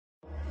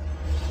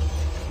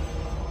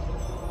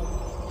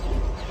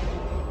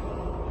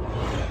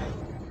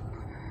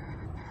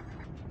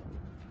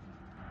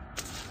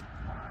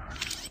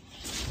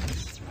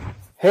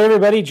Hey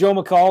everybody, Joe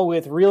McCall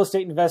with Real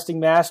Estate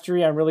Investing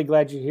Mastery. I'm really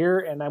glad you're here,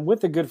 and I'm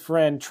with a good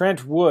friend,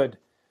 Trent Wood,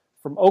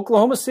 from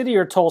Oklahoma City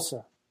or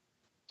Tulsa?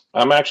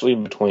 I'm actually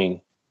in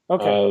between.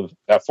 Okay.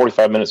 About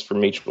 45 minutes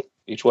from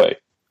each way.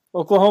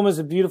 Oklahoma is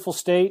a beautiful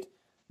state,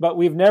 but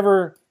we've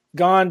never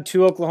gone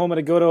to Oklahoma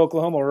to go to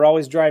Oklahoma. We're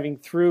always driving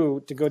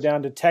through to go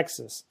down to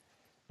Texas,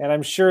 and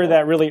I'm sure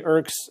that really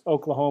irks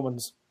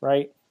Oklahomans,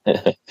 right?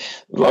 As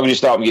long as you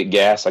stop and get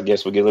gas, I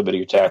guess we'll get a little bit of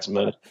your tax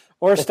money.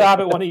 Or stop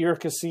at one of your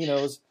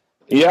casinos.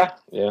 Yeah.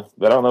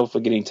 But I don't know if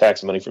we're getting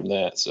tax money from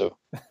that. So,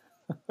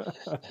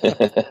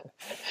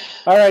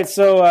 All right.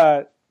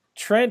 So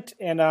Trent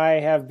and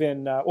I have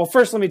been, well,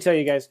 first let me tell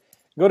you guys,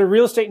 go to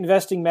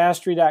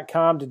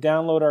realestateinvestingmastery.com to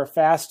download our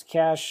Fast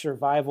Cash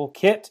Survival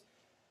Kit.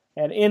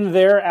 And in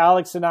there,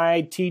 Alex and I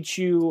teach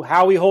you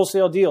how we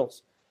wholesale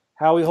deals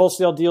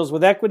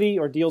with equity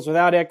or deals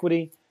without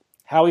equity,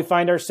 how we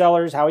find our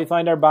sellers, how we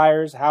find our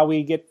buyers, how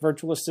we get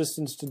virtual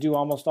assistants to do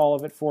almost all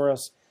of it for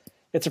us.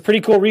 It's a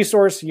pretty cool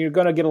resource. You're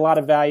going to get a lot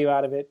of value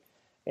out of it.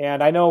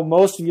 And I know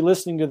most of you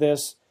listening to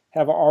this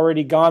have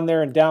already gone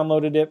there and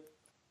downloaded it.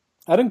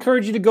 I'd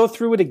encourage you to go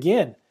through it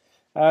again.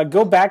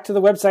 Go back to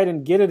the website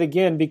and get it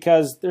again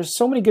because there's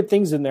so many good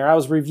things in there. I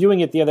was reviewing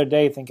it the other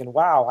day thinking,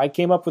 wow, I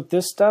came up with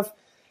this stuff.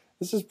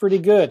 This is pretty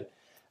good.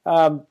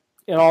 In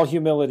all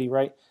humility,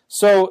 right?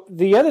 So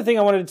the other thing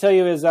I wanted to tell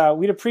you is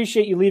we'd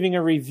appreciate you leaving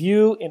a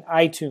review in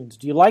iTunes.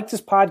 Do you like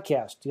this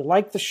podcast? Do you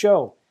like the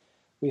show?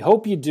 We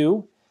hope you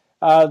do.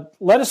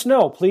 Let us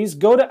know. Please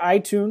go to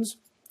iTunes,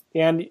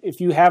 and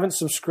if you haven't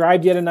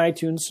subscribed yet in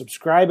iTunes,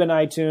 subscribe in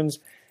iTunes,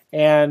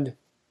 and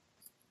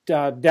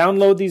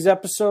download these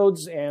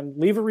episodes and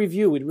leave a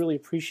review. We'd really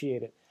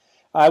appreciate it.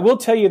 I will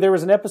tell you there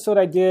was an episode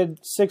I did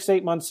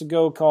 6-8 months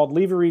ago called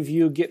Leave a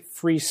Review, Get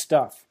Free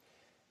Stuff.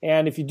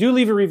 And if you do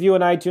leave a review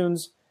in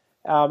iTunes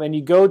and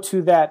you go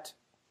to that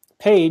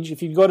page,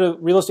 if you go to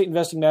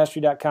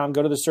realestateinvestingmastery.com,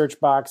 go to the search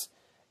box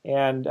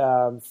and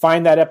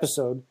find that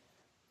episode.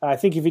 I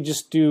think if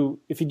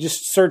you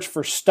just search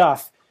for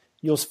stuff,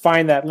 you'll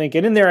find that link.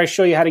 And in there, I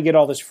show you how to get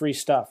all this free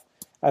stuff.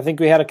 I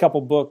think we had a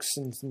couple books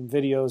and some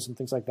videos and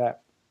things like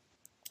that.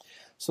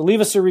 So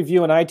leave us a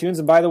review on iTunes.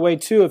 And by the way,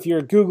 too, if you're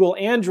a Google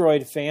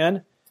Android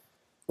fan,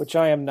 which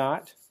I am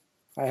not,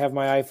 I have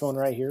my iPhone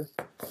right here,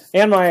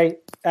 and my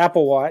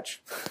Apple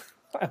Watch.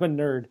 I'm a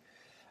nerd,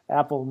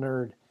 Apple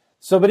nerd.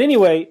 So, but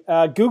anyway,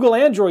 Google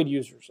Android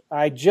users,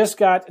 I just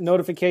got a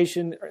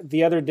notification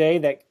the other day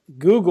that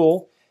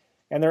Google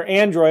and their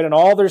Android and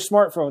all their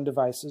smartphone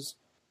devices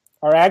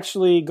are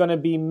actually going to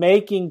be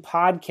making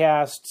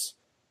podcasts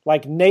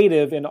like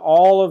native in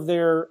all of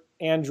their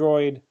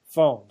Android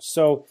phones.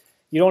 So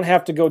you don't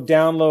have to go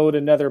download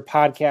another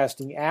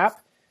podcasting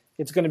app.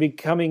 It's going to be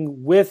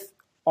coming with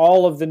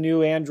all of the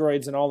new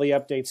Androids and all the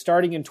updates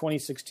starting in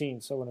 2016,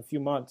 so in a few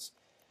months,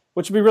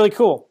 which would be really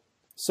cool.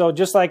 So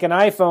just like an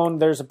iPhone,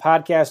 there's a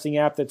podcasting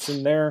app that's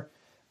in there.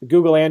 The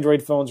Google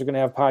Android phones are going to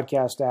have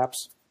podcast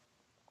apps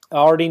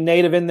already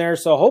native in there.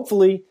 So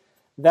hopefully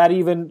that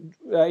even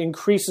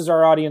increases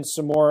our audience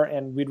some more,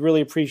 and we'd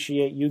really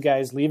appreciate you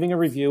guys leaving a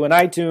review in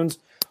iTunes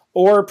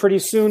or pretty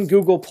soon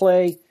Google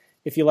Play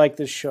if you like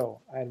this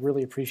show. I'd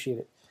really appreciate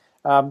it.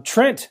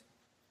 Trent,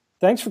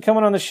 thanks for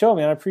coming on the show,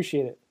 man. I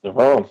appreciate it. No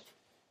problem.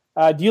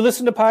 Do you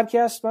listen to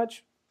podcasts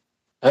much?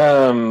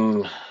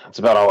 That's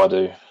about all I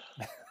do.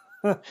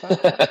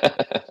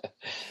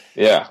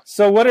 Yeah.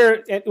 So what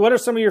are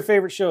some of your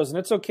favorite shows? And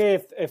it's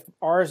okay if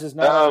ours is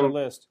not on the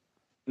list.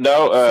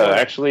 No,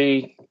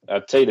 actually,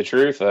 I'll tell you the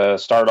truth.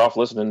 Started off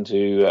listening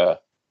to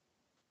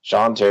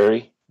Sean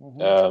Terry,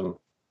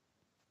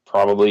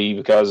 probably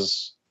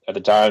because at the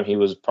time he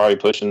was probably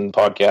pushing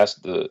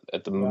podcast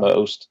at the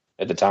most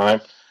at the time.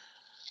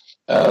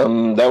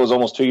 That was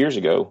almost 2 years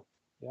ago.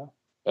 Yeah.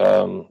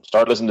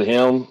 Started listening to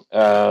him.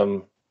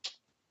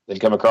 Then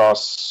come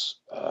across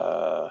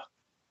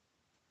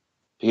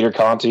Peter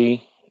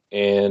Conti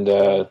and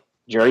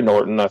Jerry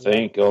Norton, I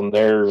think, on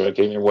there. I can't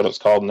remember what it was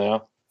called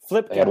now.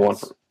 Flip They had one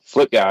for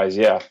Flip Guys,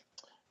 yeah.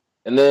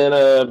 And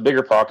then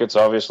Bigger Pockets,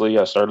 obviously.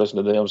 I started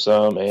listening to them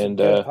some. And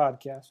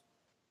podcast.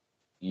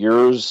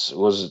 Yours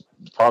was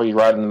probably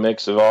right in the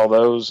mix of all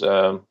those.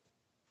 I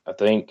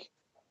think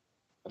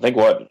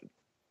what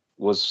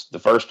was the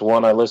first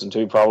one I listened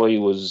to probably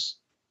was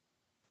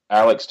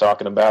Alex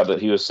talking about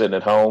that he was sitting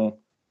at home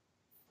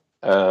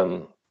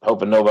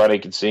hoping nobody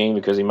could see him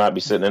because he might be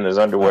sitting in his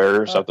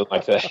underwear or something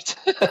like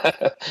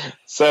that.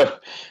 So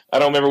I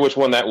don't remember which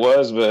one that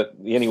was, but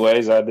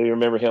anyways, I do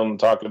remember him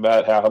talking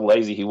about how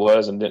lazy he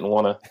was and didn't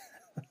want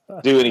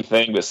to do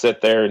anything but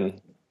sit there,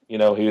 and he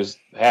was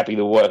happy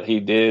to what he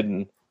did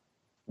and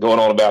going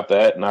on about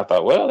that. And I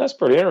thought, well, that's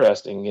pretty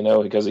interesting,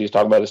 because he was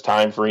talking about his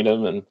time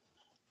freedom and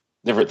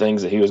different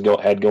things that he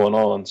had going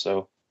on.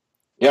 So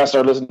yeah, I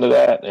started listening to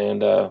that,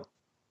 and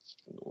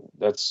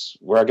that's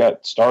where I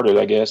got started,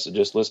 I guess, to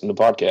just listen to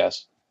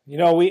podcasts.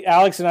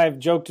 Alex and I have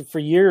joked for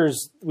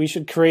years we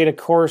should create a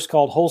course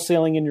called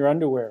Wholesaling in Your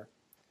Underwear.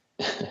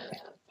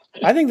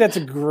 I think that's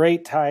a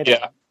great title.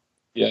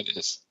 Yeah, it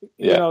is.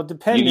 Yeah,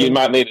 depending. You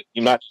might need it.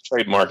 You might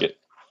trademark it.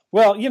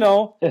 Well,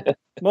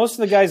 most of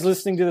the guys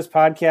listening to this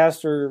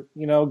podcast are,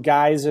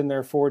 guys in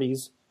their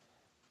 40s.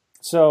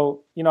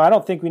 So, I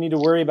don't think we need to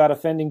worry about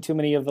offending too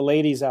many of the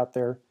ladies out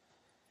there.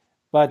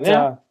 But,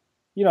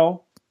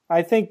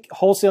 I think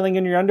wholesaling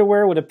in your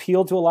underwear would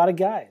appeal to a lot of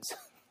guys.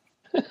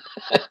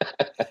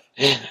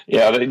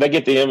 Yeah, they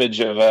get the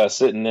image of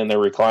sitting in their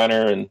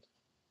recliner and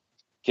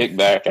kick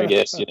back, I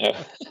guess,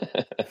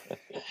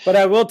 But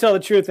I will tell the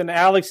truth, and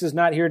Alex is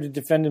not here to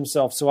defend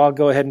himself, so I'll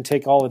go ahead and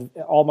take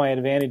all my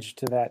advantage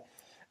to that.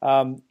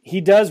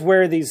 He does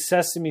wear these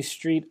Sesame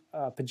Street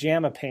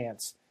pajama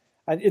pants.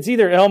 It's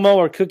either Elmo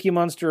or Cookie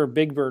Monster or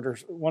Big Bird or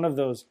one of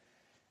those.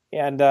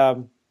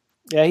 And,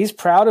 he's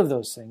proud of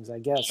those things, I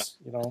guess,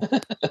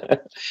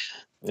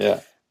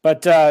 Yeah.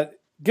 But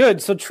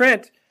good. So,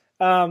 Trent,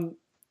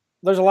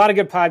 there's a lot of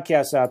good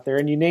podcasts out there,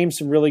 and you named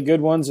some really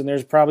good ones, and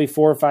there's probably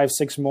 4 or 5,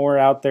 6 more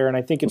out there, and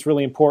I think it's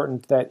really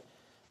important that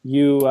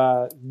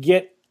you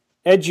get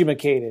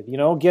educated,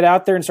 get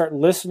out there and start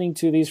listening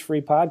to these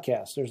free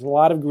podcasts. There's a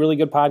lot of really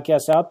good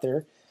podcasts out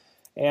there,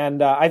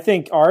 and I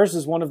think ours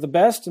is one of the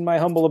best, in my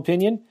humble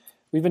opinion.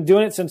 We've been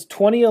doing it since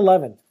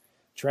 2011,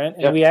 Trent,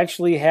 and we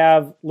actually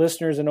have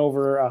listeners in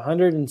over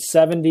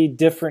 170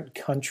 different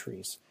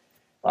countries,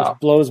 which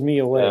blows me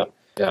away.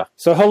 Yeah.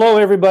 So hello,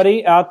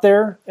 everybody out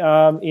there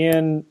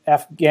in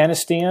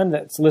Afghanistan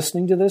that's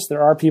listening to this.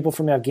 There are people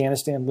from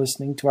Afghanistan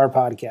listening to our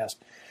podcast.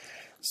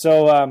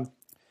 So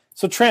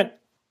Trent,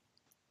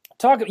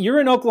 you're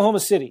in Oklahoma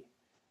City.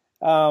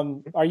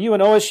 Are you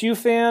an OSU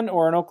fan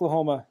or an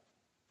Oklahoma?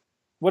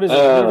 What is it?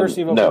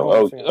 University of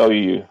Oklahoma fan?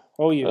 OU.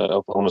 OU.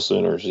 Oklahoma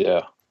Sooners,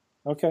 yeah.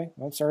 Okay.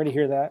 Well, sorry to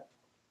hear that.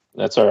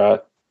 That's all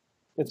right.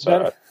 It's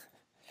better.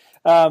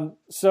 All right.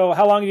 So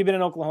how long have you been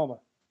in Oklahoma?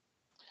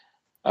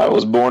 I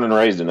was born and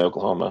raised in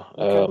Oklahoma.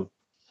 Okay.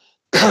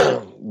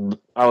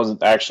 I was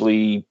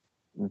actually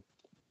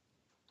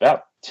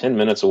about 10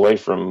 minutes away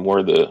from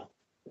where the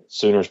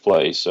Sooners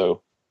play.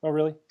 So, oh,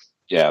 really?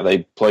 Yeah, they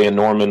play in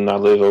Norman. I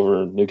live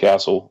over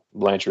Newcastle,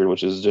 Blanchard,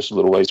 which is just a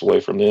little ways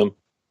away from them.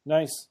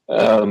 Nice.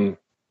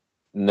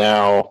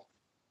 Now,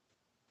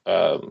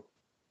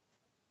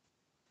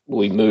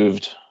 we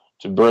moved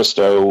to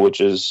Bristow,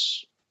 which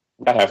is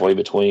about halfway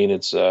between.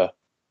 It's a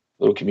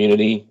little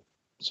community,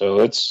 so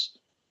it's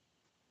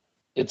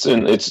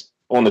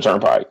on the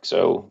turnpike,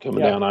 so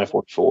coming down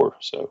I-44.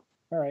 So,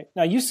 all right.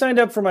 Now you signed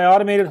up for my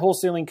automated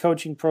wholesaling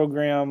coaching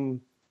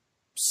program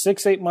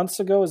 6-8 months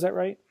ago. Is that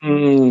right?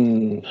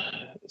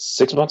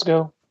 6 months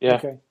ago. Yeah.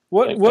 Okay.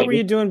 What were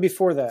you doing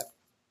before that?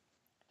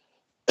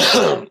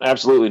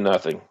 Absolutely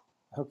nothing.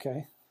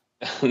 Okay.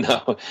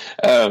 No.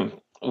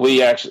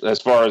 We actually,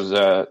 as far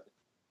as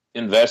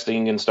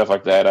investing and stuff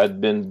like that,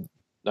 I'd been,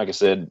 like I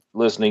said,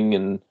 listening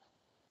and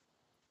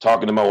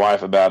talking to my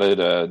wife about it,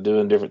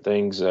 doing different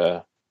things.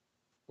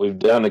 We've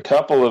done a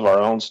couple of our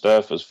own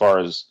stuff as far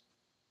as,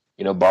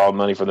 borrowed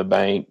money from the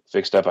bank,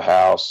 fixed up a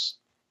house,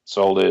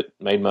 sold it,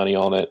 made money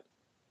on it.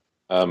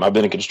 I've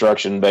been in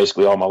construction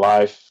basically all my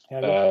life.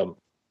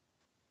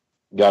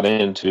 Got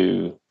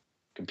into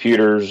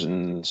computers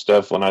and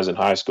stuff when I was in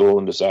high school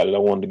and decided I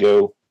wanted to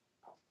go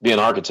be an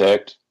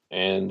architect,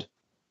 and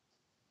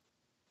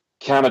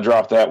kind of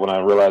dropped that when I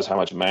realized how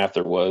much math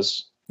there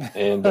was,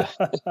 and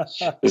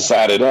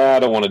decided I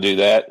don't want to do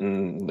that.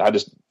 And I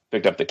just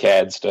picked up the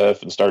CAD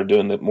stuff and started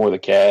doing more of the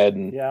CAD,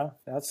 and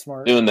that's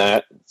smart, doing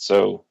that.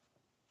 So,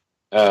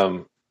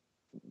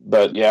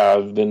 but yeah,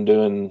 I've been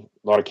doing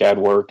a lot of CAD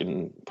work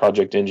and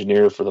project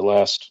engineer for the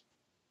last,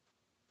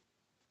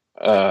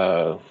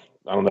 I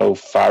don't know,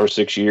 5 or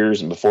 6 years.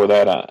 And before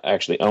that, I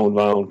actually owned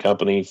my own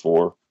company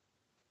for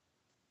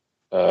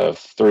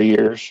 3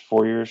 years,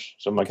 4 years,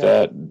 something like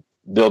that.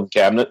 Building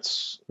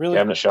cabinets,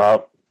 cabinet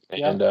shop.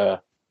 And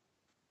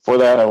for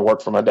that, I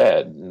worked for my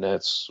dad. And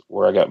that's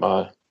where I got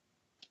my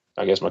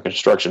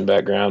construction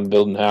background,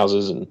 building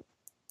houses and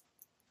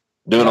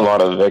doing a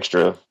lot of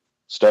extra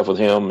stuff with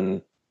him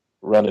and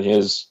running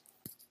his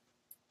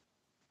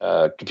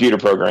computer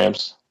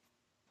programs.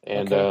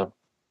 And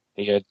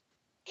he had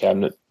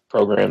cabinet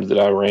programs that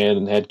I ran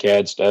and had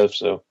CAD stuff.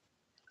 So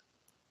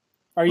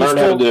learned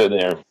how to do it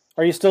there.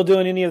 Are you still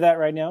doing any of that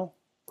right now?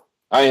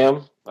 I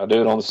am. I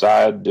do it on the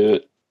side, do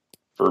it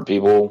for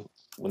people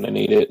when they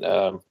need it.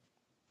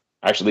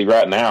 Actually,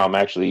 right now, I'm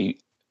actually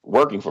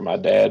working for my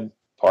dad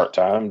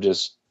part-time.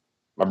 Just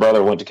my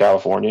brother went to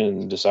California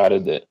and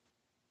decided that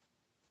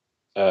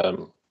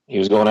he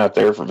was going out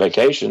there for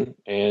vacation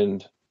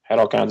and had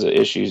all kinds of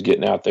issues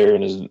getting out there,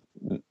 and his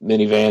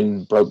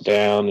minivan broke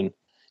down. And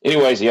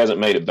anyways, he hasn't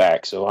made it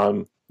back. So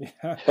I'm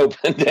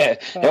helping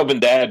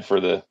dad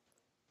for the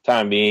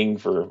time being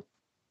for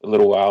a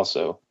little while.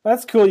 So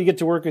that's cool. You get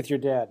to work with your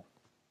dad.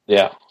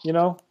 Yeah.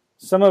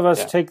 Some of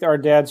us take our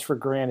dads for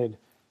granted.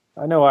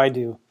 I know I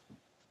do.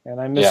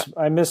 And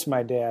I miss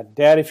my dad.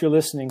 Dad, if you're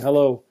listening,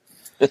 hello.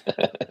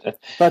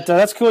 But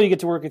that's cool. You get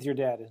to work with your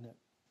dad, isn't it?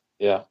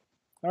 Yeah.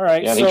 All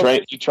right. Yeah,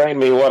 and he trained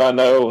me what I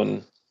know,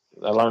 and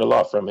I learned a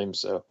lot from him.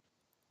 So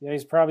yeah,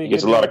 he's probably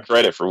gets a lot of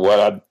credit for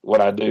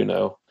what I do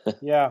know.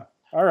 Yeah.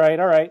 All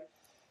right.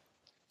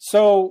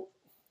 So,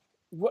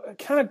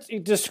 kind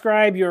of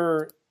describe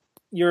your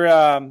your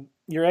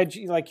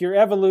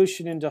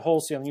evolution into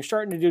wholesaling. You're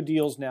starting to do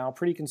deals now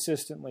pretty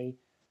consistently.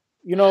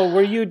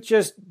 Were you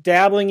just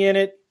dabbling in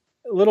it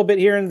a little bit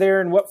here and there,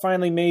 and what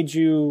finally made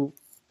you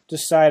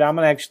decide I'm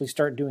going to actually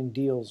start doing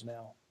deals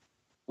now?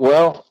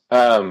 Well,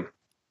 I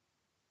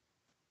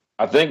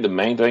think the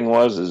main thing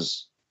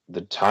is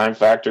the time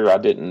factor. I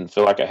didn't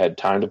feel like I had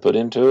time to put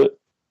into it.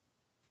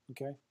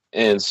 Okay.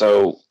 And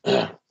so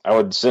I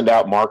would send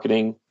out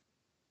marketing,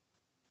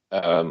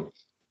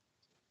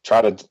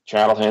 try to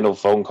handle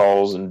phone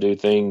calls and do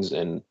things,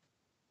 and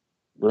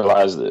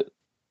realize that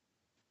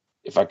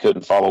if I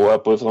couldn't follow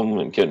up with them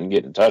and couldn't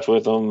get in touch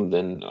with them,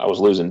 then I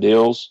was losing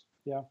deals.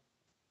 Yeah.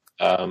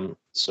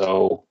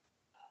 So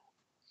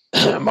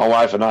my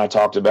wife and I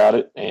talked about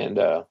it, and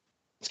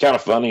it's kind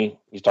of funny.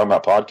 You're talking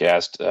about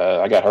podcast.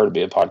 I got her to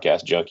be a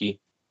podcast junkie.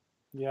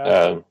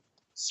 Yeah.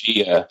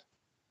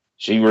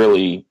 She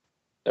really,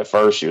 at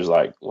first, she was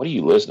like, "What are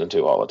you listening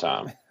to all the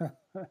time?"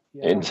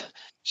 Yeah. And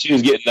she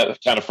was getting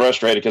kind of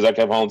frustrated because I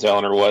kept on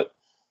telling her what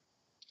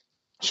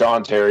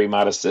Sean Terry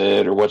might have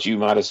said or what you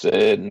might have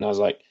said. And I was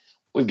like,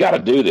 we've got to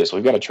do this.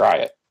 We've got to try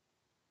it.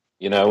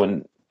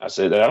 And I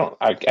said,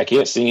 I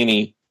can't see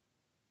any.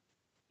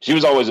 She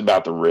was always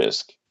about the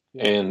risk.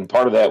 Yeah. And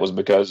part of that was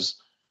because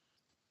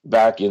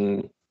back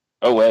in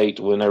 2008,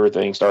 when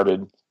everything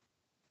started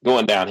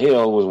going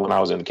downhill, was when I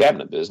was in the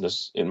cabinet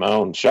business in my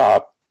own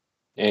shop,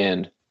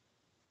 and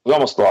we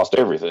almost lost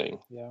everything.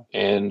 Yeah.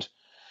 And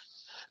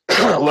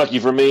lucky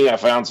for me, I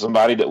found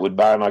somebody that would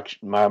buy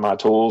my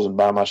tools and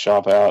buy my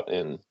shop out,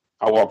 and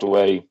I walked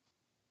away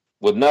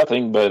with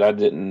nothing, but I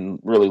didn't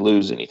really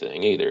lose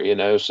anything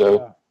either,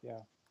 So,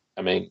 yeah.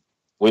 I mean,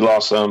 we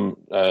lost some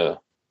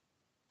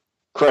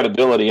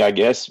credibility, I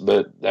guess,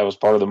 but that was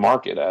part of the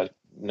market.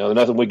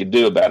 Nothing we could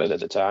do about it at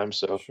the time.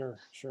 So, sure.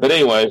 But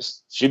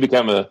anyways, she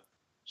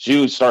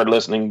started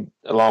listening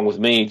along with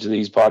me to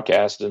these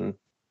podcasts, and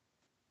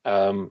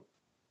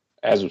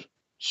as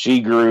she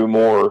grew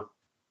more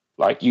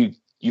like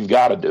you've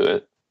got to do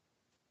it.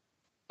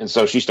 And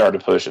so she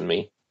started pushing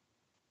me,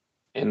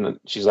 and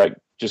she's like,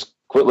 just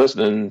quit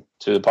listening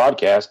to the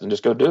podcast and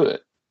just go do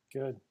it.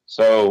 Good.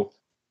 So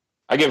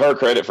I give her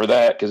credit for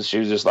that, because she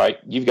was just like,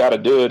 you've got to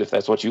do it if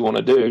that's what you want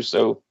to do.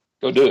 So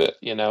go do it,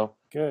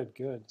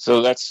 Good.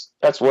 So that's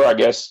where I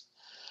guess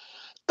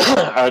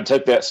I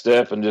took that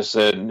step and just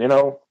said,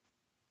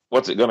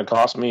 what's it going to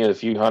cost me? A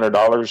few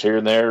 $100s here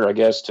and there, I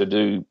guess, to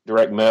do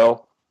direct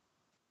mail.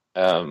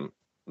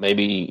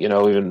 Maybe,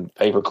 even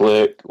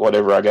pay-per-click,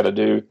 whatever I got to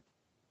do.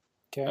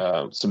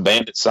 Okay. Some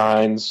bandit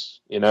signs,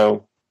 I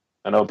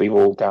know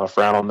people kind of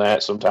frown on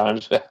that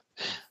sometimes. I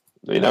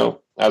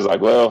was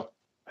like, well,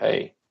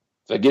 hey,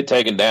 if I get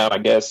taken down, I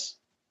guess,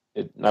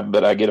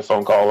 but I get a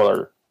phone call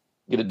or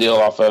get a deal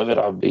off of it,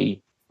 I'll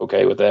be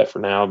okay with that for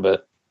now.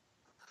 But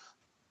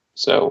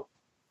so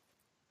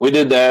we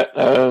did that.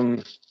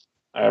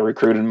 I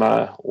recruited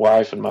my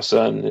wife and my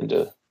son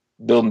into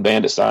building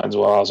bandit signs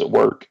while I was at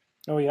work.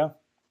 Oh, yeah.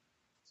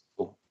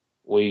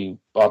 We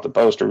bought the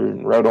poster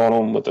and wrote on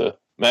them with a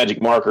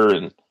magic marker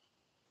and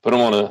put them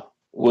on a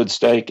wood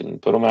stake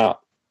and put them out.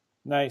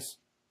 Nice.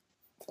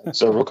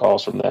 Several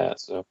calls from that.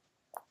 So,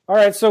 all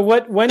right. So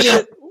when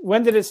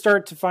did it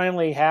start to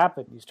finally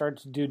happen? You start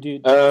to do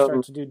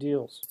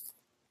deals.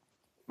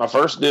 My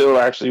first deal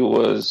actually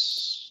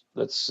was,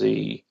 let's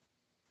see,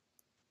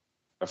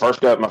 I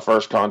first got my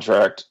first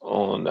contract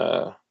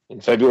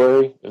in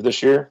February of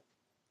this year.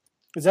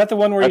 Is that the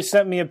one where you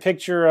sent me a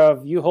picture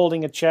of you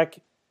holding a check,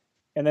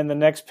 and then the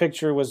next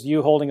picture was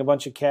you holding a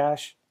bunch of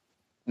cash?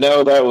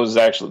 No, that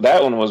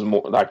one was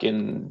more like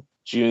in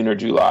June or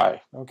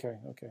July. Okay.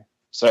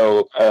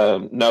 So,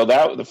 no,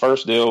 the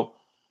first deal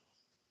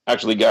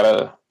actually got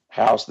a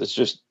house that's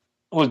just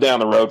was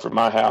down the road from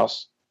my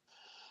house.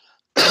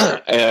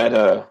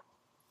 And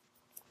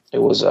it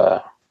was,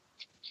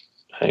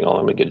 hang on,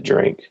 let me get a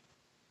drink.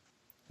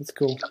 That's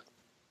cool.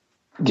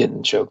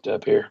 Getting choked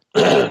up here.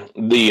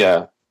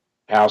 The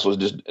house was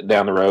just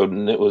down the road,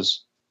 and it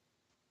was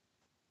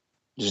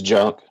just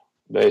junk,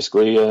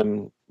 basically,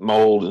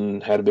 mold,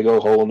 and had a big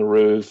old hole in the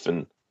roof.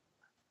 And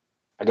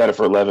I got it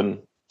for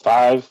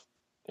 $11,500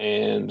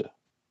 and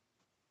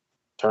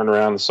turned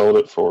around and sold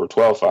it for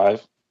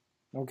 $12,500.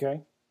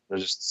 Okay. Or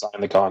just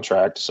signed the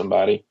contract to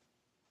somebody.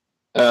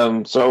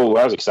 So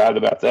I was excited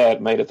about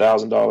that. Made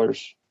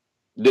 $1,000.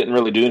 Didn't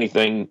really do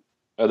anything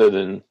other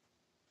than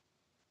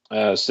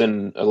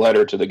send a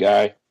letter to the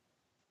guy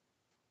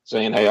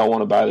saying, hey, I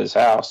want to buy this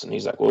house. And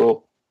he's like,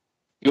 well,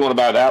 if you want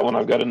to buy that one,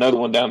 I've got another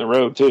one down the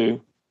road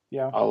too.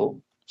 Yeah.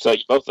 I'll sell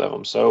you both of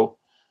them. So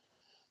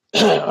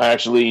I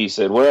actually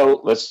said,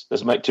 well, let's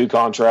make 2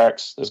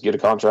 contracts. Let's get a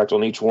contract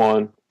on each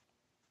one.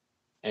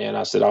 And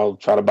I said, I'll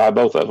try to buy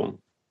both of them.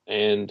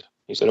 And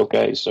he said,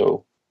 okay.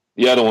 So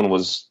the other one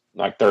was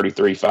like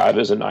 $33,500.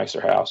 Is a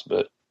nicer house,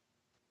 but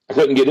I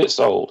couldn't get it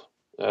sold.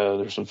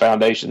 There's some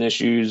foundation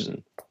issues,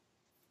 and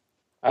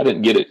I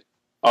didn't get it.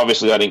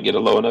 Obviously, I didn't get a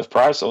low enough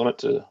price on it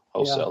to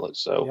wholesale it.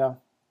 So, yeah.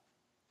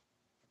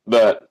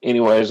 But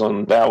anyways,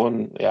 on that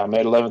one, I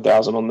made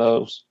 $11,000 on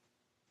those.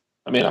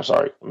 I mean, I'm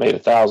sorry, I made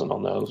 $1,000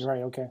 on those.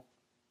 Right. Okay.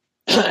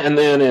 And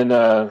then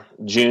in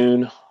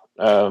June,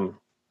 I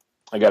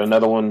got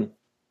another one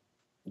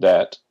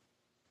that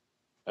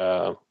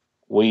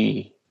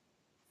we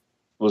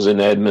was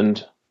in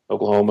Edmond,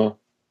 Oklahoma,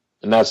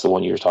 and that's the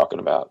one you were talking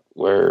about,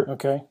 where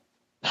Okay.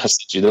 I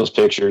sent you those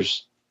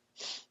pictures.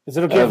 Is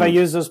it okay if I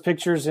use those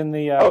pictures in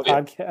the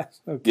podcast? Yeah.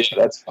 Okay. Yeah,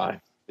 that's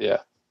fine. Yeah.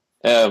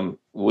 I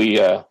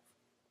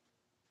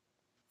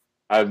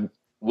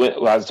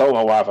told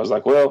my wife, I was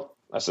like, well,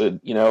 I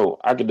said,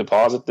 I could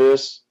deposit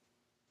this,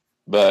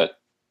 but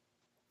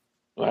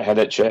when I had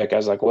that check, I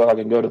was like, well, I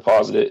can go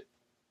deposit it.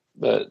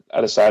 But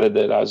I decided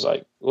that I was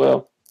like,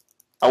 well,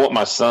 I want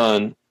my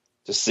son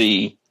to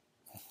see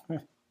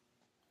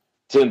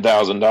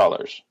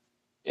 $10,000.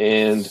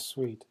 And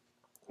Sweet.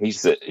 he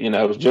said,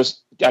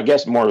 just, I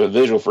guess, more of a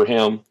visual for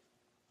him.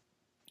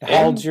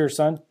 How old's your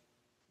son?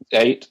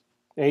 8.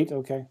 8,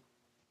 okay.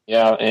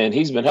 Yeah, and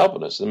he's been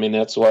helping us. I mean,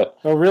 that's what.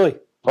 Oh, really?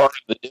 Part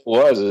of the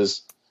deal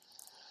is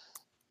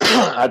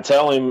I'd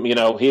tell him,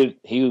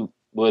 he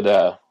would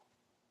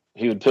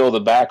peel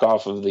the back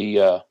off of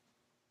the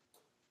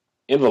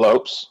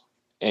envelopes,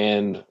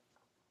 and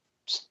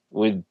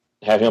we'd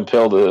have him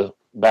peel the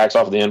backs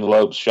off of the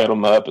envelopes, shut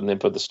them up, and then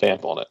put the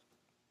stamp on it.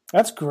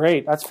 That's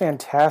great. That's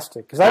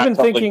fantastic. Because I've been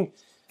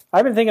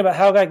thinking about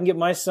how I can get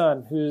my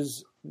son,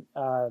 who's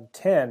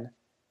 10,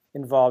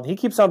 involved. He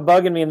keeps on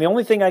bugging me, and the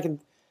only thing I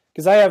can,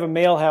 because I have a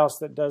mail house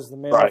that does the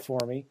mail for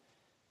me,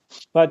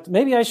 but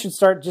maybe I should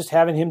start just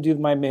having him do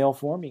my mail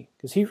for me,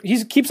 because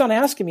he keeps on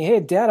asking me, "Hey,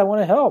 Dad, I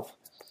want to help."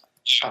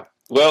 Yeah.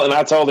 Well, and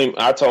I told him,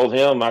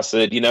 I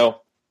said,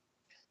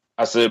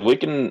 I said, we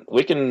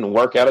can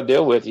work out a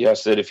deal with you. I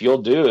said, if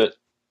you'll do it,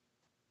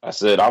 I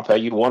said, I'll pay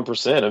you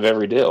 1% of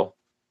every deal.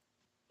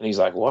 And he's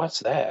like, what's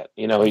that?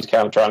 He's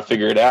kind of trying to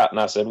figure it out. And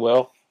I said,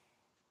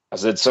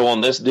 so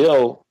on this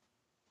deal,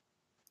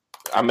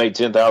 I made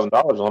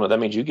 $10,000 on it. That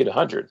means you get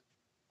 100.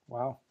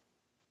 Wow.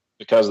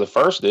 Because the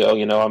first deal,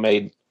 I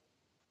made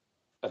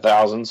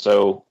 1,000.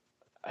 So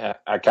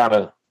I kind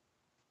of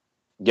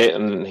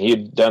and he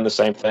had done the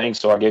same thing.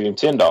 So I gave him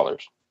 $10.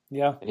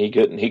 Yeah. And he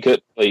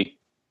couldn't really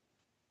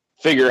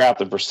figure out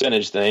the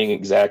percentage thing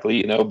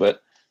exactly,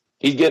 but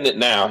he's getting it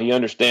now. He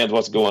understands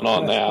what's going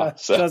on now.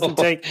 So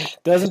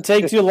doesn't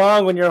take too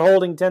long when you're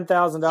holding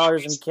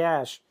 $10,000 in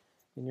cash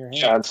in your hand.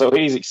 Yeah, and so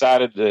he's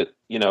excited to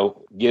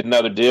get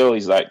another deal.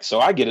 He's like, so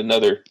I get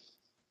another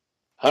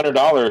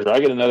 $100 or I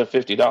get another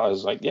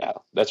 $50. Like, yeah,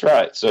 that's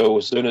right. So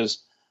as soon as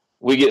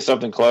we get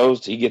something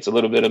closed, he gets a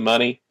little bit of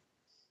money,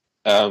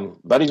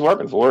 but he's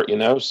working for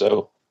it,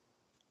 So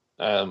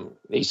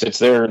he sits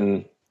there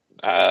and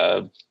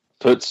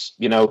puts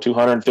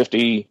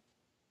 250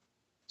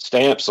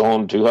 stamps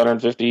on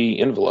 250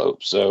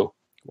 envelopes. So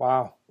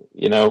wow,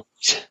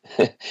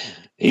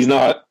 he's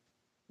not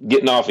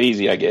getting off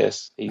easy, I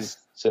guess. He's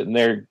sitting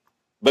there,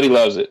 but he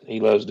loves it. He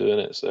loves doing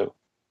it. So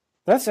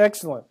that's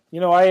excellent.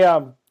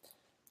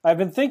 I've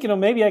been thinking,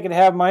 maybe I could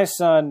have my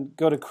son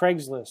go to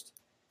Craigslist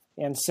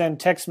and send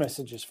text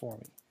messages for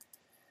me.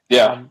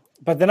 Yeah.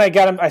 But then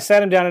I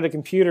sat him down at a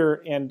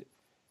computer and,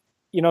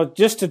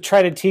 just to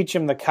try to teach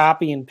him the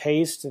copy and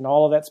paste and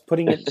all of that's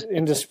putting it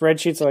into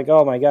spreadsheets. Like,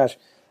 oh my gosh,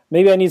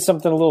 maybe I need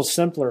something a little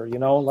simpler,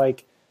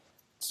 like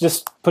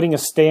just putting a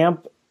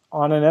stamp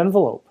on an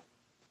envelope.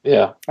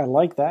 Yeah. I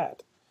like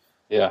that.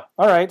 Yeah.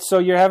 All right. So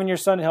you're having your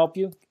son help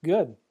you.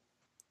 Good.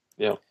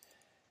 Yeah.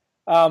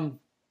 Go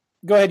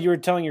ahead. You were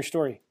telling your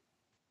story.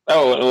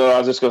 Oh, well, I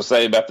was just going to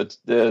say about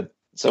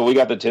so we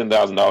got the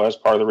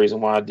 $10,000. Part of the reason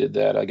why I did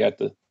that. I got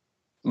the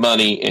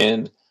money,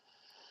 and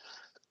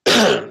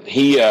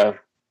he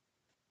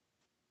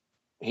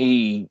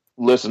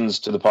listens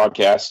to the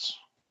podcast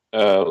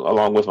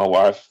along with my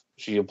wife.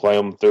 She'll play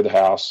them through the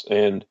house,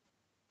 and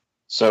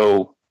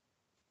so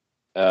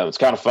it's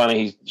kind of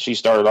funny. She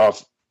started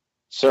off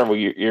several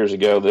years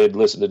ago. They'd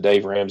listened to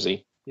Dave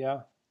Ramsey.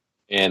 Yeah,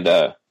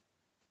 and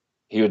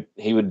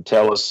he would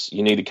tell us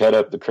you need to cut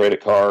up the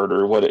credit card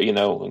or what,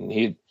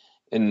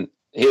 and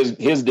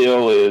his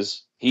deal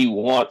is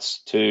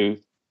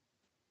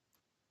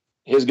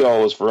his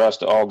goal is for us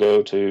to all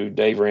go to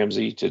Dave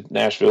Ramsey, to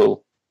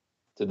Nashville,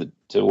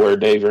 to where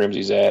Dave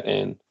Ramsey's at,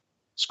 and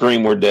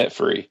scream we're debt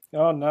free.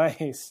 Oh,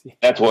 nice.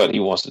 That's what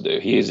he wants to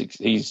do.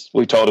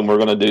 We told him we're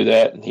going to do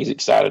that, and he's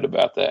excited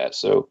about that.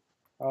 So,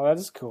 oh, that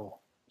is cool.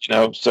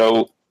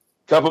 So a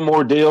couple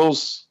more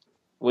deals,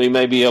 we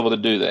may be able to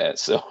do that.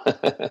 So,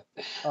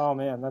 oh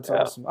man, that's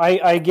awesome.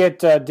 I get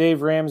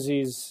Dave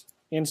Ramsey's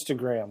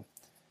Instagram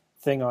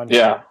thing on here.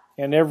 Yeah.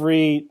 And at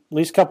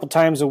least a couple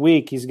times a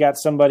week, he's got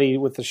somebody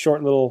with a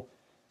short little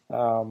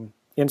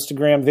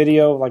Instagram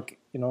video,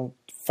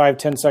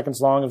 5-10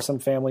 seconds long, of some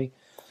family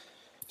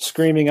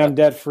screaming, "I'm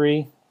debt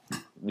free."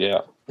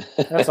 Yeah.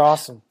 That's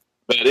awesome.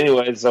 But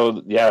anyway,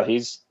 so yeah,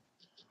 he's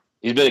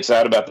been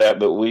excited about that.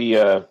 But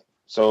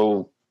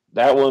so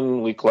that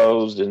one we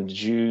closed in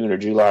June or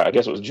July. I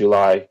guess it was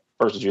July,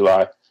 1st of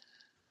July.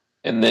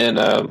 And then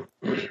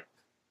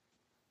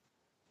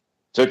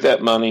took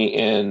that money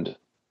and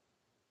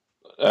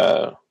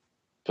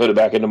put it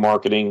back into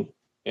marketing.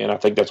 And I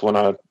think that's when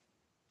I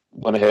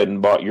went ahead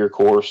and bought your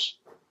course.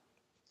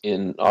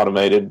 in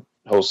automated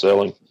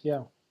wholesaling.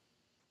 Yeah.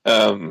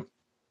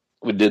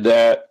 We did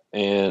that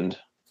and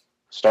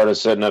started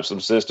setting up some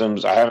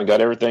systems. I haven't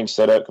got everything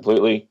set up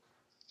completely.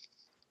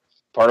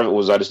 Part of it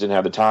was I just didn't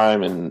have the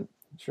time, and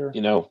Sure.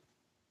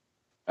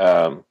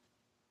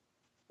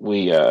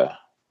 We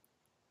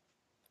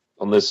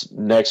on this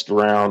next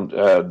round,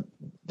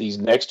 these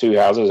next two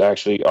houses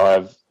actually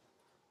are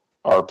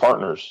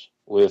partners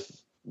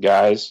with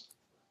guys,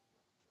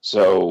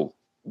 so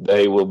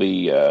they will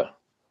be.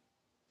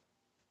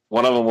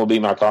 One of them will be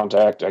my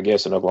contact, I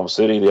guess, in Oklahoma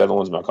City. The other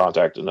one's my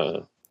contact in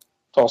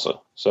Tulsa.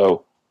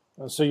 So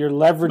you're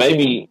leveraging.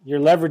 Maybe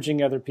you're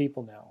leveraging other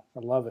people now. I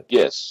love it.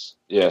 Yes.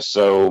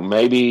 So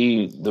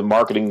maybe the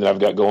marketing that I've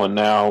got going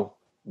now,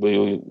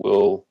 we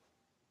will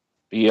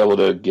be able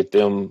to get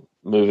them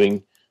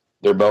moving.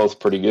 They're both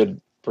pretty good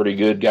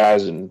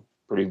guys, and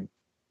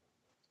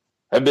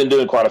have been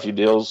doing quite a few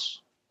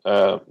deals.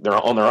 They're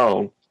on their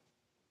own,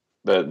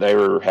 but they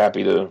were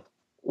happy to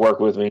work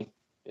with me,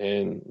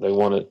 and they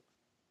want to.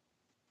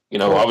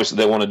 Obviously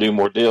they want to do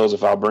more deals.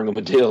 If I'll bring them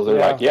a deal, they're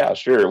like, yeah,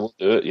 sure, we'll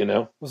do it,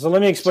 Well, so let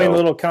me explain a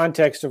little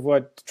context of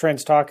what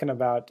Trent's talking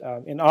about.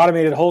 In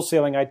automated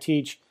wholesaling, I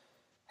teach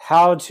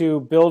how to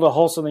build a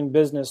wholesaling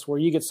business where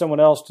you get someone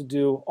else to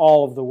do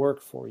all of the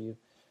work for you.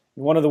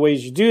 And one of the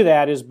ways you do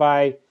that is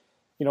by,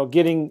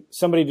 getting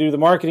somebody to do the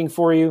marketing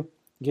for you,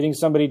 getting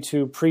somebody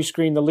to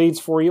pre-screen the leads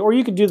for you, or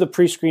you could do the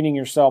pre-screening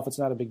yourself. It's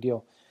not a big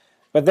deal.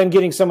 But then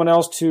getting someone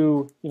else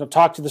to,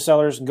 talk to the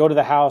sellers and go to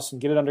the house and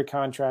get it under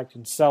contract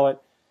and sell it.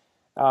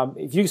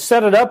 If you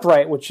set it up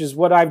right, which is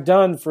what I've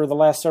done for the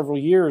last several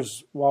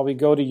years while we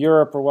go to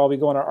Europe or while we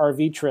go on our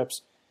RV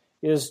trips,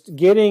 is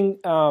getting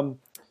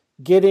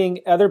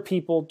other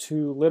people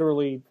to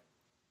literally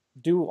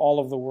do all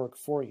of the work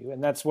for you.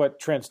 And that's what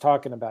Trent's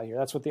talking about here.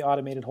 That's what the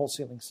automated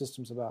wholesaling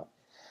system's about.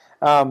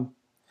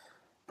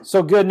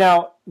 So good.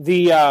 Now,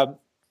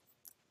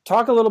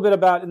 talk a little bit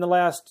about in the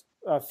last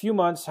few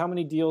months, how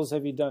many deals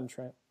have you done,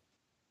 Trent?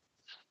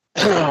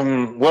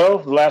 Well,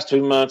 the last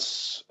 2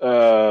 months,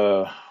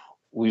 I've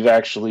only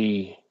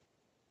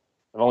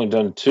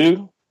done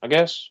 2, I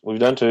guess. We've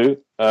done 2.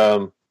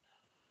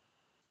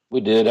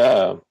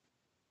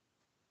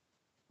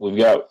 We've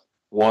got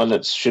one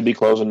that should be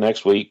closing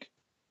next week.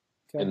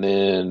 Okay. And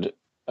then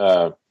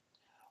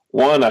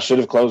one I should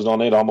have closed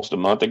on it almost a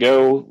month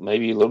ago,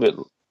 maybe a little bit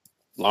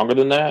longer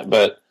than that.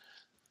 But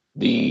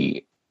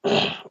the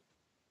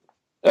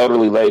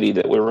elderly lady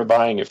that we were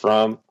buying it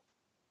from,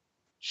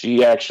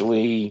 she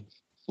actually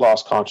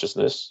lost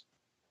consciousness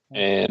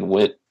and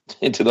went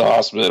into the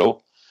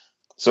hospital.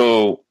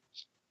 So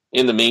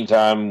in the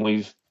meantime,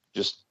 we've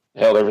just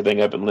held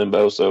everything up in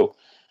limbo. So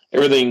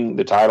everything,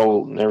 the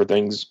title and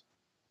everything's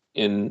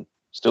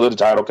still at the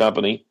title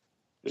company,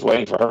 just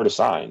waiting for her to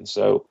sign.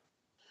 So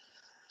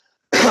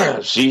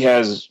she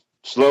has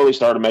slowly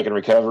started making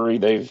recovery.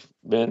 They've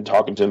been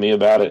talking to me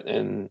about it,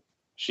 and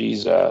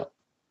she's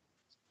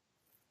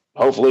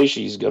hopefully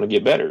she's going to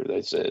get better,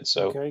 they said.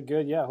 So okay,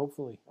 good. Yeah,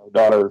 hopefully. Her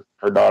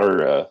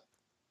daughter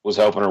was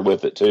helping her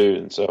with it too,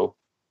 and so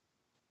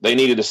they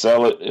needed to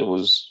sell it. It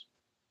was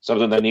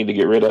something they needed to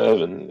get rid of,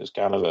 and it's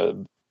kind of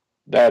a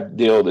bad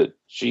deal that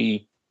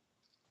she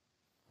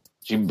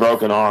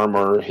broke an arm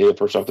or hip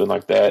or something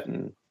like that,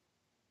 and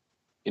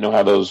you know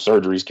how those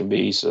surgeries can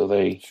be. So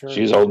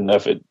she's old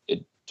enough. It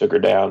took her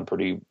down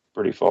pretty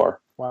far.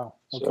 Wow.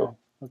 Okay. So,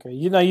 okay.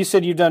 You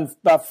said you've done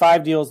about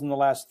 5 deals in the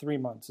last 3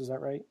 months. Is that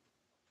right?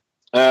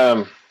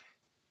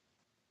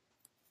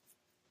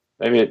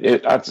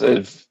 Maybe I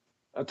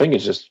think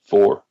it's just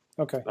 4.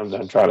 Okay.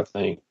 I'm trying to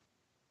think.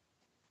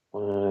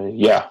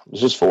 Yeah,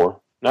 it's just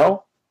 4.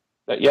 No,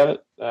 that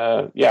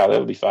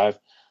would be 5.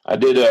 I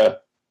did.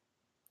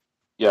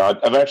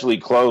 I've actually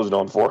closed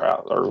on 4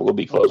 houses, or will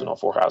be closing on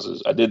 4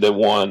 houses. I did had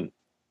one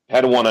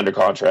under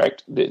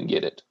contract, didn't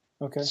get it.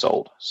 Okay.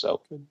 Sold.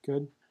 So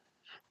good.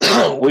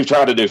 We've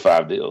tried to do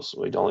 5 deals.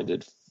 We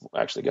only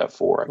actually got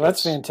 4. Well,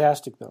 that's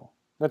fantastic, though.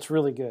 That's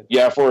really good.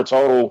 Yeah, for a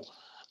total,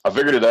 I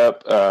figured it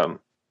up.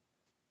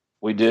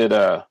 We're doing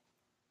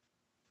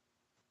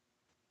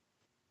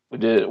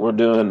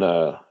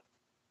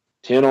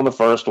 10 on the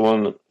first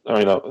one.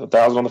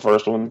 1,000 on the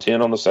first one,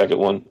 10 on the second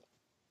one,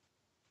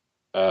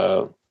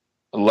 11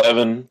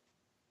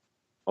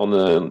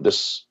 on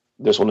this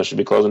one that should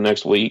be closing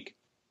next week,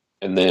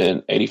 and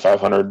then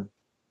 8,500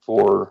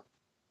 for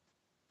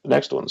the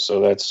next one. So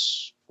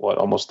that's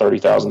almost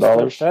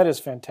 $30,000. That is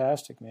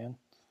fantastic, man.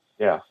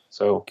 Yeah.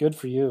 So good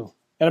for you.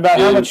 And about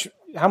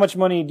how much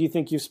money do you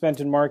think you've spent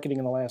in marketing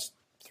in the last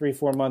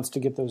 3-4 months to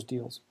get those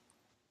deals?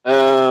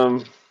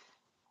 I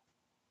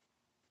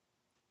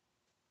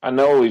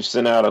know we've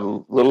sent out a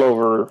little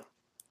over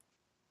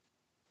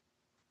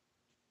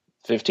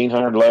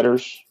 1,500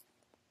 letters.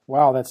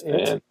 Wow, that's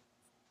it. And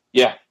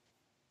yeah.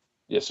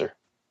 Yes, sir.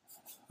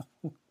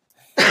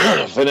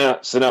 Sent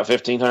out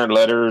 1,500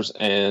 letters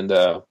and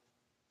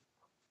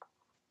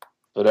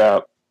put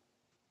out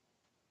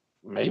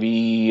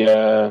maybe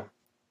 40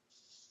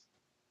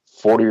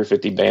 or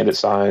 50 bandit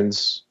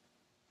signs.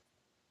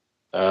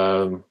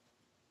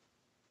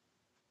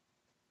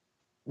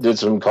 did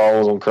some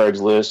calls on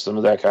Craigslist, some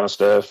of that kind of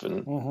stuff,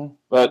 and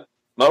but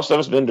most of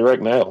it's been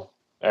direct mail,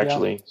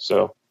 actually. Yeah.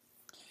 So,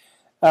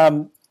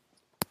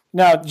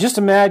 now just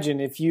imagine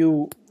if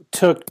you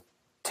took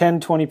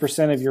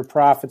 10-20% of your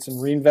profits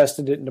and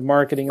reinvested it into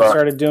marketing and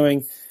started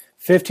doing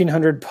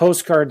 1,500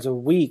 postcards a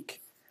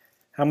week.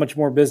 How much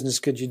more business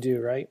could you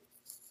do, right?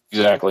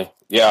 Exactly.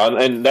 Yeah,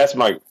 and that's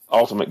my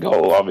ultimate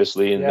goal,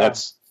 obviously, and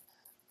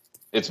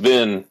it's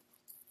been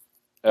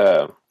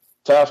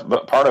tough,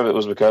 but part of it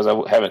was because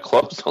I haven't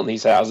closed on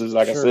these houses.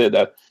 Like I said,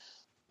 I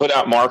put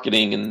out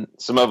marketing, and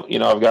some of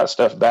I've got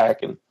stuff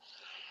back, and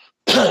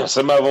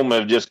some of them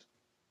have just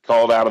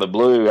called out of the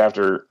blue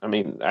after. I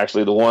mean,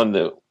 actually, the one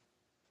that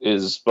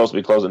is supposed to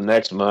be closing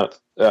next month,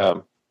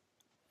 that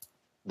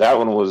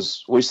one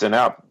we sent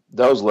out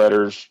those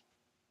letters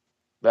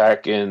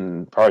back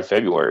in probably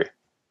February.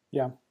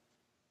 Yeah.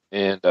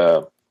 And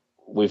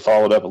we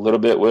followed up a little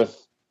bit with,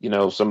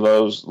 some of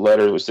those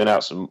letters. We sent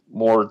out some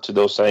more to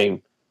those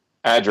same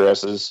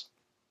addresses.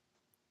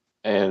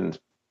 And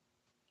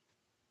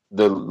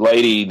the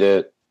lady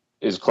that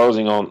is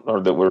closing on,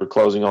 or that we're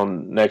closing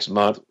on next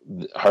month,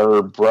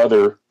 her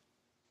brother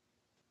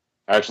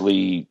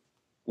actually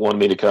wanted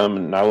me to come,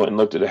 and I went and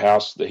looked at a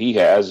house that he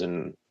has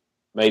and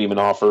made him an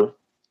offer.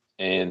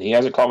 And he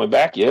hasn't called me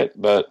back yet,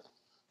 but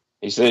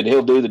he said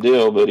he'll do the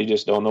deal, but he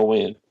just don't know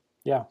when.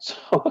 Yeah. So,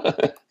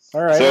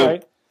 all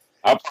right.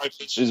 I'll probably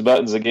push his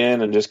buttons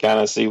again and just kind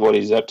of see what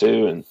he's up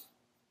to and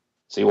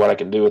see what I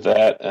can do with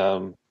that.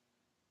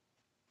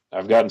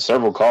 I've gotten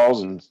several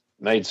calls and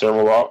made a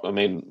lot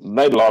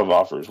of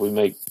offers.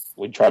 We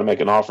try to make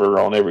an offer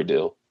on every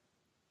deal.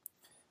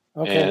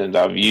 Okay. And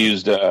I've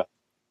used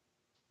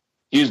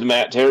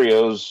Matt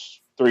Terrio's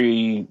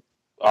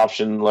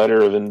 3-option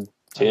letter of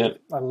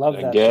intent. I love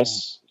that. I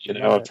guess,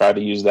 I've tried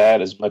to use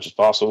that as much as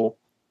possible.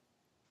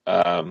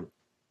 Because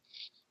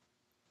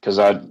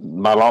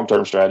my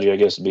long-term strategy, I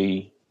guess, would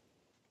be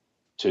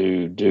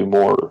to do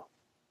more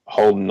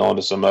holding on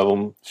to some of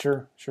them.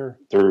 Sure.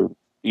 Through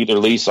either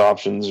lease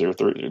options or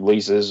through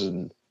leases,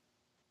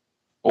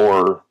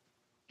 or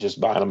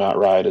just buying them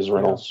outright as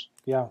rentals.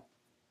 Yeah.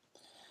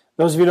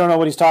 Those of you who don't know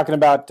what he's talking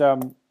about,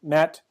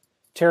 Matt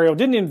Theriault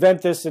didn't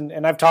invent this,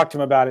 and I've talked to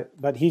him about it,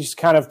 but he's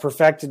kind of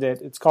perfected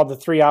it. It's called the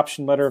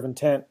 3-option letter of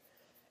intent.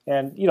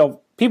 And,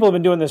 people have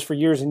been doing this for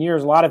years and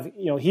years. A lot of,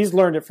 he's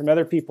learned it from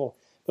other people.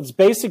 But it's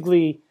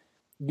basically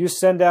you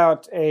send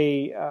out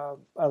a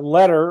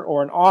letter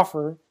or an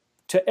offer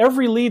to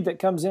every lead that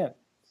comes in,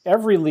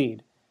 every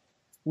lead,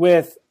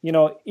 with,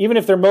 even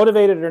if they're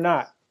motivated or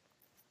not.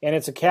 And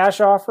it's a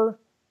cash offer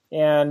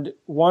and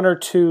 1 or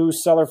 2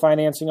 seller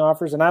financing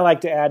offers. And I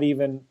like to add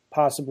even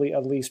possibly a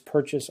lease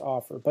purchase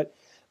offer. But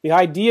the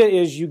idea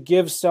is you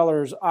give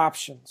sellers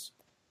options.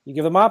 You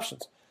give them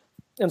options.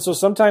 And so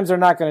sometimes they're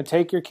not going to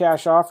take your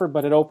cash offer,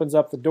 but it opens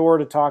up the door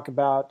to talk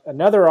about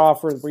another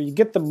offer where you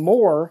get them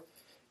more,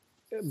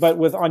 but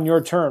on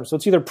your terms. So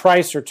it's either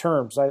price or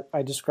terms.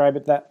 I describe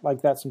it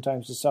like that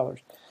sometimes to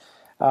sellers.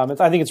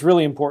 I think it's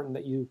really important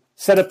that you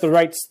set up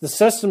the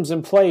systems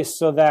in place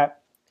so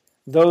that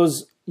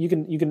you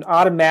can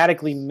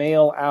automatically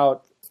mail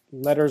out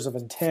letters of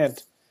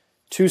intent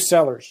to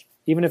sellers,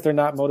 even if they're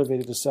not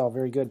motivated to sell.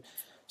 Very good.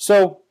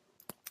 So,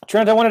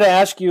 Trent, I wanted to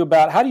ask you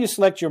about how do you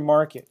select your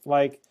market?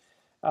 Like,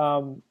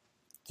 do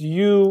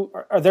you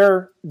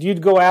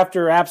go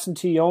after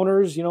absentee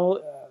owners,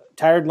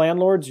 tired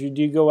landlords? Or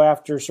do you go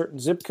after certain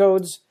zip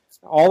codes?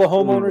 All the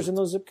homeowners in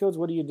those zip codes?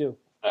 What do you do?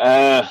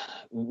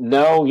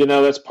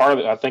 No, that's part of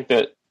it. I think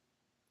that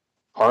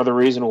part of the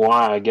reason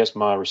why I guess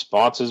my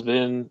response has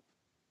been,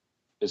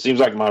 it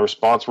seems like my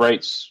response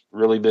rate's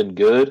really been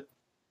good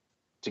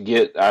to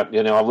get, I've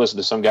listened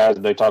to some guys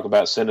and they talk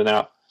about sending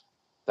out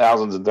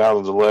thousands and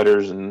thousands of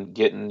letters and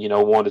getting,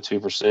 1 to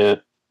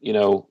 2%,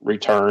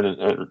 return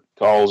or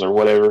calls or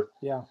whatever.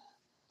 Yeah.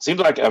 Seems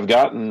like I've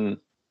gotten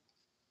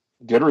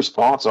good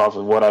response off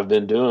of what I've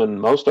been doing.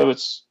 Most of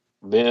it's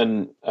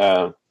been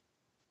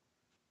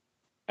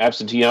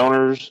absentee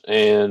owners,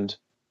 and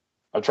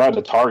I've tried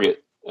to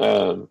target,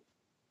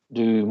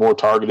 do more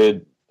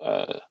targeted,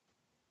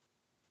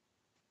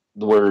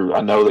 where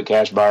I know that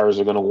cash buyers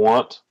are going to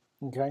want.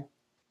 Okay.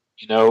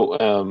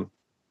 I've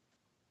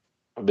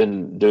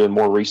been doing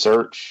more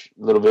research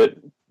a little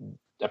bit.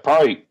 I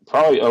probably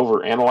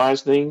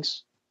overanalyze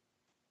things.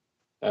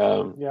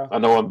 I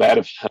know I'm bad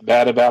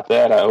about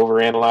that. I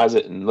overanalyze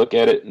it and look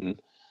at it and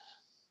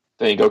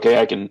think, okay,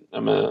 I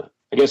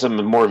guess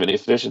I'm more of an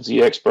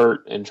efficiency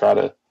expert and try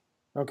to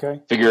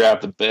figure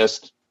out the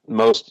best,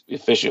 most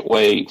efficient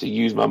way to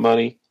use my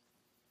money.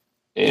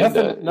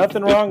 And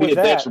nothing wrong with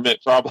that. Detriment,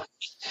 probably.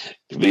 It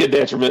could be a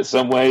detriment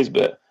some ways,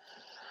 but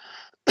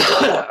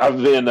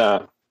I've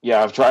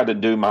tried to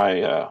do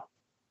my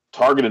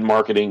targeted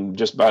marketing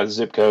just by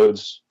zip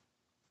codes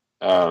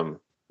that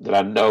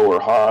I know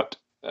are hot.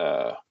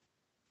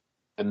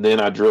 And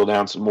then I drill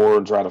down some more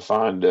and try to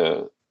find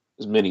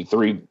as many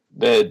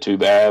 3-bed, 2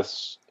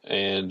 baths,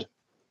 and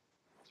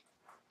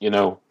I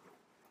don't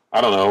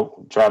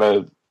know, try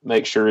to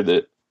make sure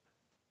that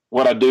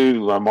what I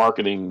do, my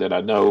marketing, that I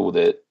know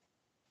that,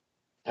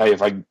 hey,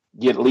 if I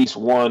get at least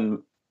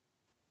one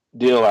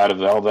deal out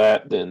of all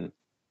that, then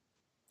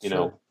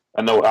Sure.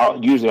 I know. I'll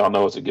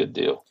know it's a good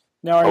deal.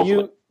 Now, are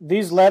Hopefully.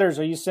 these letters?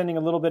 Are you sending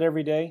a little bit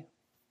every day?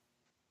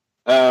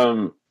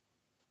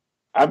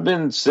 I've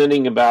been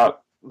sending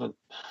about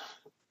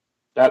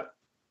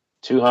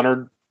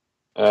 200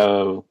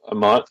 a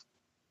month.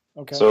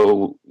 Okay.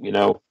 So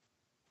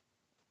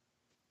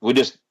we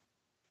just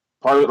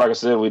part of it. Like I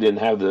said, we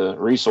didn't have the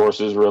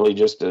resources really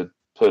just to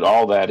put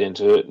all that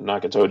into it. And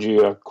like I told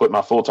you, I quit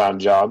my full-time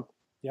job.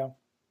 Yeah.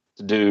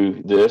 To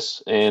do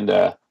this,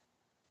 and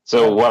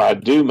so what I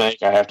do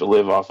make, I have to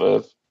live off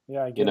of.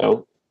 Yeah, I get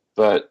it.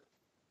 But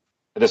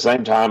at the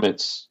same time,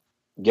 it's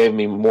gave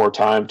me more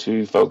time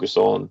to focus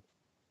on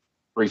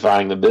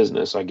refining the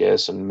business, I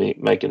guess, and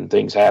making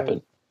things happen.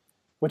 Right.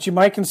 What you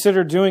might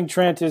consider doing,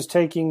 Trent, is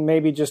taking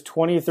maybe just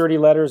 20 or 30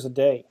 letters a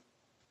day,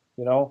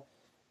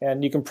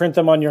 and you can print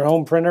them on your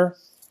home printer.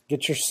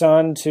 Get your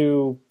son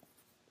to,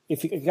 I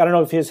don't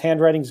know if his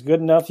handwriting's good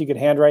enough, you could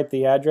handwrite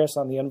the address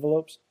on the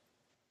envelopes.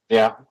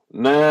 Yeah.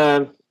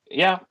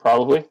 Yeah,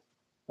 probably.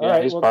 All yeah,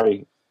 right. he's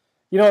probably.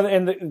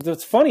 And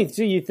it's funny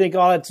too. You think,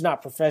 oh, it's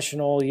not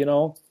professional,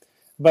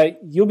 but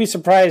you'll be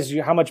surprised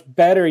how much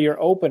better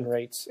your open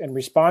rates and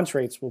response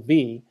rates will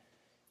be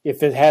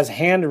if it has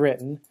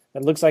handwritten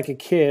that looks like a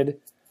kid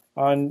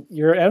on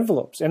your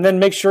envelopes. And then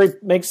make sure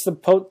it makes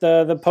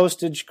the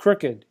postage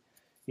crooked,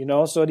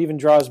 so it even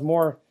draws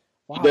more.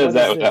 Wow, he does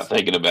that without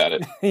thinking about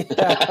it.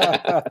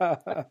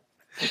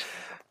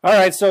 All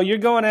right, so you're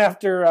going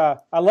after.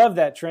 I love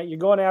that, Trent. You're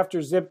going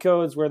after zip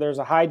codes where there's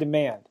a high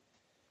demand,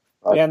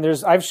 right. And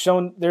I've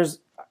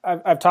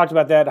talked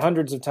about that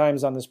hundreds of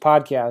times on this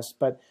podcast.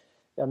 But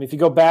if you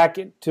go back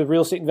to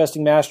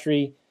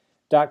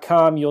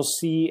realestatinvestingmastery.com, you'll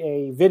see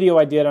a video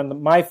I did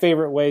on my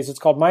favorite ways. It's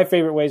called "My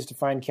Favorite Ways to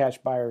Find Cash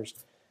Buyers,"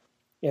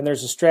 and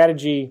there's a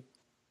strategy.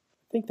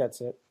 I think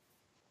that's it.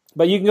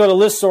 But you can go to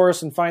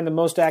ListSource and find the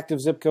most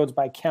active zip codes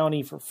by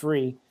county for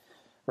free.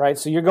 Right,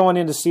 so you're going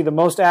in to see the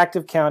most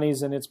active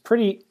counties, and it's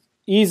pretty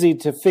easy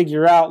to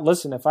figure out,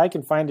 listen, if I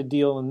can find a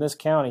deal in this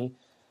county,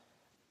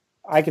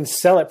 I can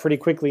sell it pretty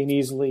quickly and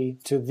easily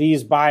to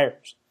these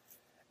buyers.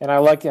 And I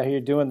like how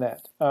you're doing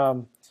that.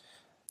 Do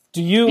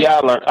you?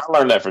 Yeah, I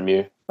learned that from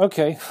you.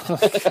 Okay.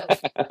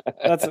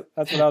 That's what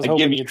I was hoping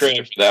give you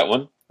credit for that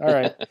one. All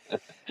right.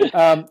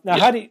 Now,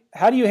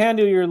 how do you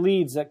handle your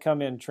leads that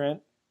come in,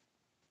 Trent?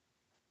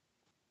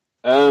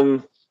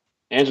 Answer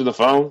the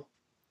phone.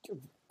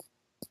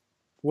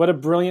 What a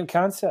brilliant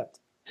concept.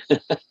 All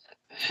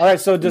right,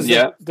 so does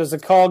the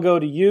call go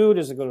to you?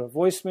 Does it go to a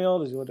voicemail?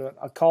 Does it go to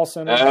a call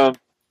center?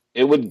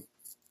 It would.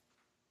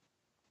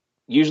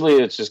 Usually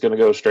it's just going to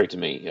go straight to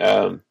me.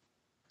 Now,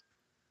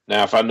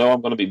 if I know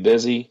I'm going to be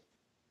busy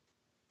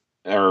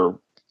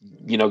or,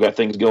 got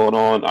things going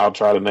on, I'll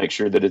try to make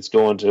sure that it's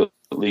going to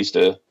at least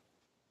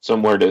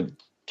somewhere to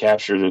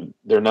capture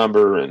their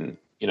number and,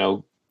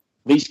 at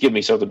least give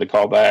me something to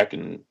call back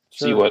and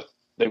see what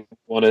they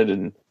wanted.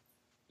 And,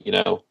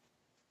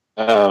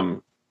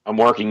 I'm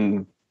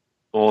working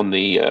on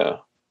the,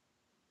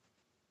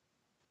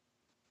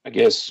 I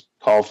guess,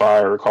 call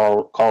fire or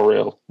call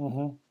rail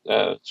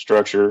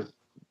structure.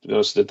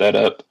 Go set that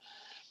up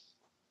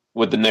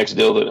with the next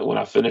deal. That when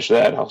I finish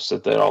that, I'll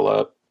set that all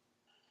up.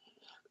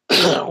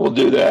 We'll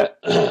do that.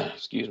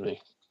 Excuse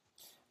me.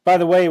 By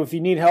the way, if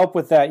you need help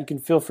with that, you can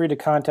feel free to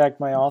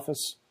contact my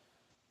office,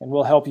 and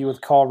we'll help you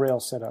with call rail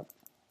setup.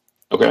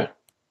 Okay.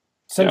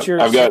 Since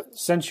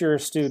you're a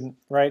student,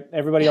 right?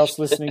 Everybody else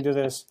listening to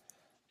this,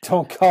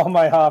 don't call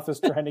my office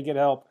trying to get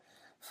help.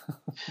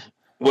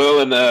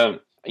 Well, and I've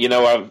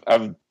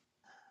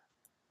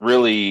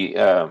really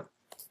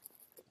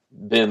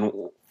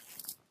been.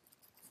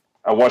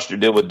 I watched your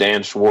deal with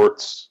Dan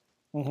Schwartz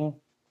on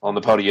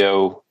the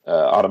Podio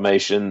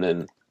automation,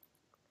 and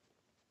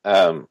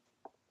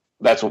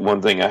that's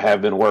one thing I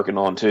have been working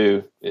on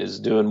too, is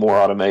doing more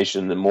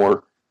automation and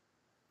more.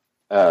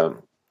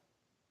 I'm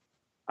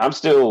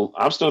still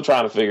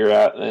trying to figure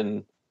out,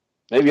 and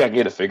maybe I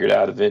get it figured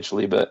out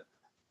eventually, but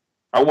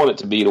I want it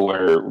to be to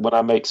where when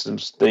I make some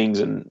things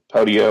in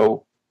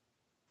Podio,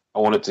 I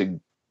want it to,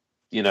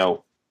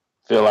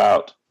 fill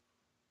out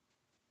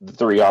the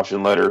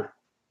 3-option letter.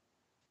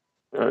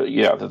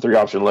 The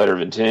 3-option letter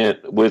of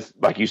intent with,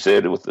 like you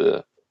said, with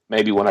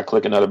maybe when I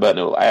click another button,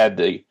 it'll add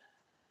the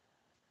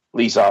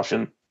lease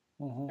option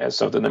as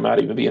something that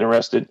might even be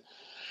interested.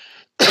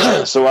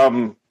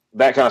 So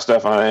that kind of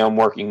stuff I am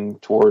working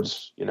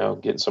towards,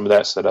 getting some of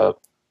that set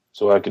up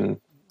so I can.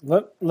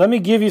 Let me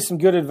give you some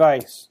good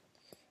advice.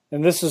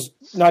 And this is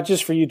not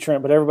just for you,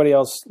 Trent, but everybody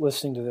else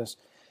listening to this.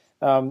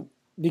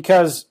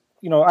 Because,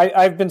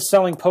 I've been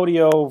selling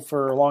Podio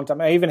for a long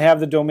time. I even have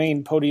the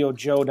domain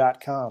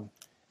podiojoe.com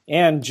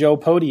and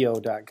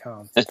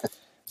joepodio.com.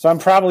 So I'm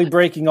probably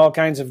breaking all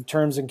kinds of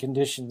terms and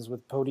conditions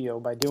with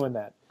Podio by doing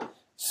that.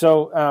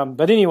 So,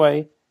 but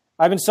anyway,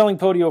 I've been selling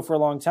Podio for a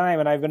long time,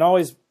 and I've been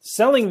always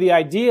selling the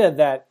idea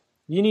that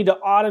you need to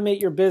automate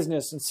your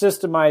business and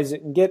systemize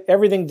it and get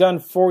everything done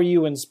for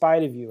you in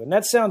spite of you. And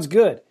that sounds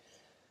good.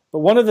 But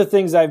one of the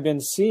things I've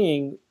been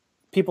seeing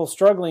people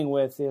struggling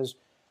with is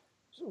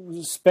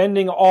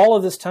spending all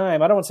of this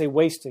time, I don't want to say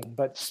wasting,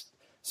 but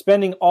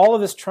spending all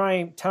of this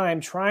time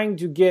trying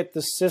to get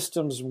the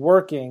systems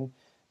working,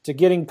 to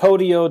getting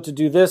Podio to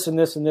do this and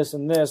this and this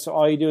and this. So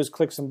all you do is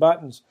click some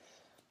buttons.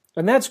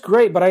 And that's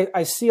great, but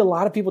I see a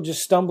lot of people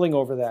just stumbling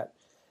over that.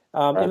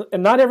 Right.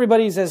 And not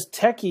everybody's as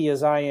techie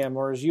as I am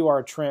or as you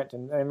are, Trent.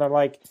 And they're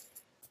like,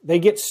 they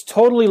get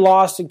totally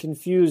lost and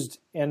confused,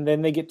 and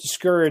then they get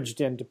discouraged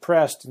and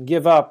depressed and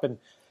give up, and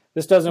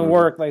this doesn't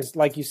work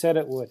like you said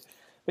it would.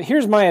 But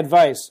here's my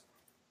advice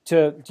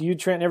to you,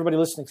 Trent, and everybody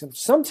listening.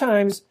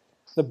 Sometimes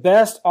the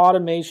best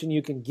automation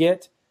you can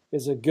get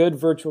is a good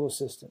virtual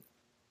assistant.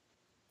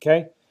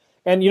 Okay?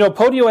 And,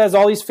 Podio has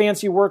all these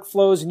fancy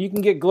workflows, and you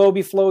can get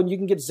Globiflow, and you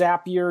can get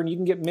Zapier, and you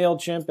can get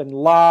MailChimp and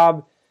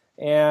Lob,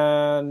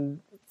 and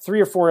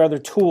 3 or 4 other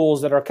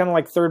tools that are kind of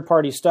like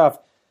third-party stuff.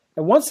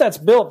 And once that's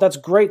built, that's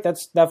great. That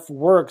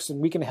works, and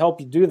we can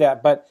help you do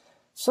that. But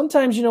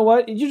sometimes, you know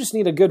what? You just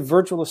need a good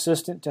virtual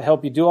assistant to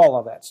help you do all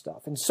of that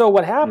stuff. And so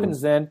what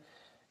happens then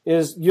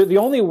is the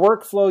only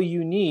workflow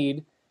you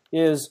need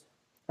is,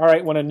 all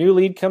right, when a new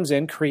lead comes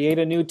in, create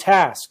a new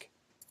task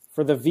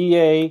for the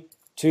VA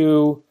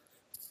to,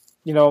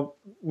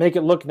 make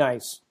it look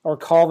nice or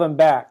call them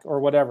back or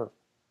whatever.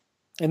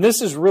 And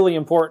this is really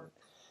important.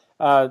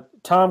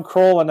 Tom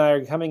Kroll and I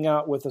are coming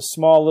out with a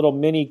small little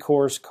mini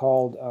course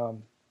called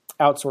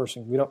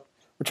outsourcing. We're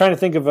trying to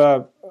think of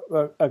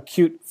a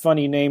cute,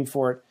 funny name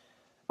for it.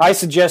 I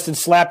suggested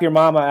Slap Your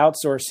Mama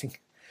Outsourcing,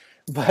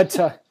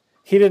 but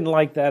he didn't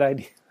like that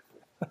idea.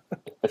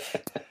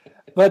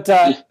 But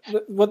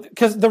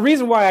because the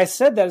reason why I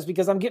said that is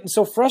because I'm getting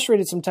so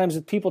frustrated sometimes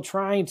with people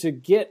trying to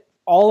get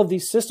all of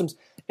these systems,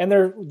 and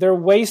they're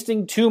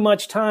wasting too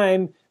much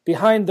time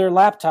behind their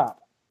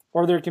laptop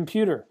or their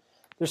computer.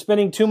 They're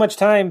spending too much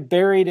time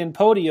buried in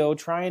Podio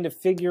trying to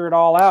figure it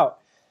all out.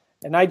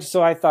 And I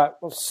thought,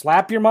 well,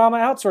 slap your mama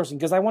outsourcing,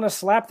 because I want to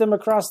slap them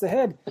across the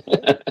head.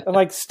 I'm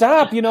like,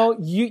 stop,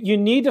 you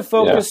need to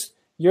focus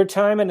your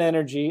time and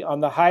energy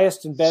on the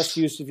highest and best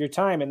use of your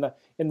time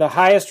in the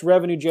highest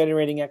revenue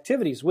generating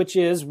activities, which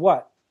is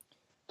what?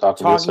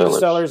 Talking to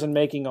sellers and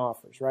making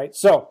offers, right?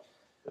 So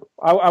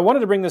I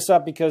wanted to bring this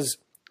up because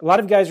a lot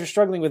of guys are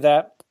struggling with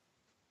that.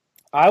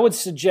 I would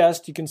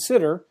suggest you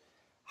consider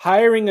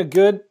hiring a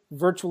good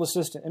virtual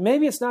assistant. And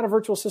maybe it's not a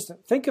virtual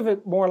assistant. Think of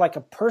it more like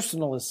a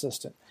personal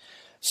assistant.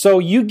 So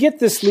you get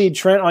this lead,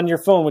 Trent, on your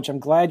phone, which I'm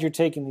glad you're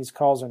taking these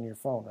calls on your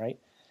phone, right?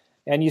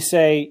 And you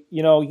say,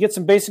 you get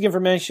some basic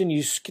information,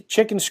 you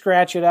chicken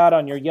scratch it out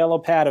on your yellow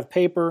pad of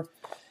paper,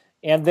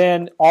 and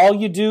then all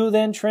you do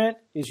then, Trent,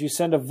 is you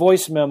send a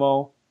voice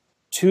memo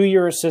to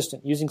your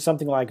assistant using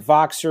something like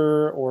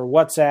Voxer or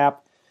WhatsApp.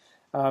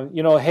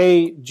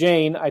 Hey,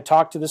 Jane, I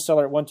talked to the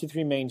seller at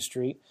 123 Main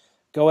Street.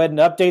 Go ahead and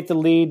update the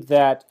lead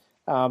that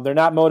they're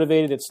not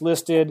motivated, it's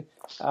listed,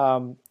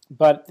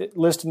 but the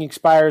listing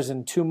expires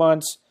in 2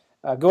 months.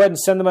 Go ahead and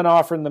send them an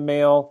offer in the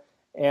mail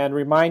and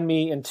remind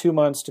me in 2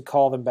 months to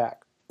call them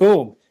back.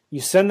 Boom. You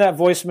send that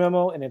voice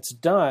memo and it's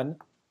done,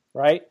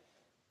 right?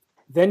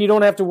 Then you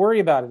don't have to worry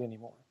about it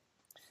anymore.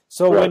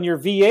 So when your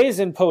VA is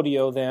in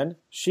Podio then,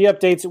 she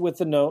updates it with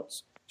the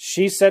notes.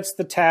 She sets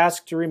the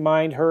task to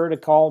remind her to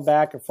call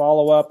back or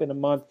follow up in a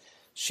month.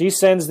 She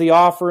sends the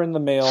offer in the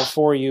mail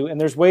for you. And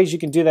there's ways you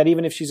can do that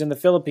even if she's in the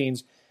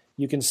Philippines.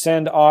 You can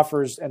send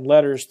offers and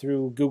letters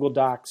through Google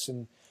Docs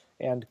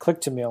and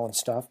Click-to-Mail and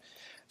stuff.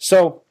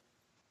 So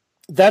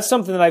that's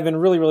something that I've been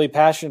really, really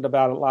passionate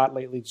about a lot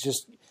lately. It's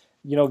just,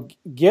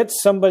 get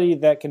somebody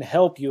that can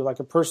help you, like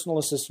a personal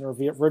assistant or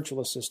a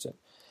virtual assistant.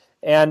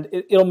 And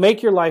it'll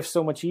make your life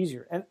so much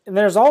easier. And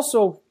there's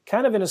also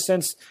kind of, in a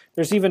sense,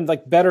 there's even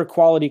like better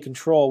quality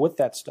control with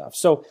that stuff.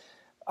 So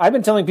I've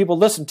been telling people,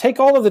 listen, take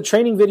all of the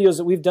training videos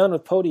that we've done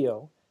with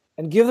Podio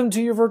and give them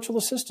to your virtual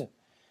assistant.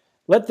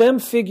 Let them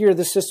figure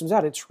the systems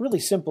out. It's really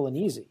simple and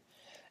easy.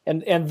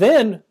 And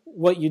then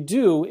what you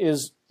do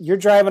is you're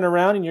driving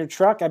around in your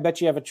truck. I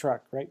bet you have a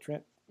truck, right,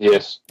 Trent?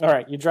 Yes. All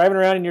right. You're driving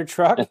around in your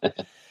truck,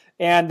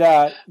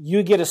 and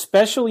you get a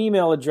special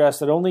email address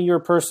that only your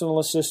personal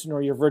assistant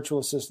or your virtual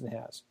assistant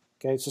has.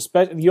 Okay, it's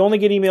you only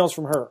get emails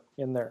from her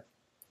in there.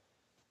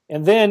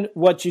 And then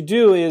what you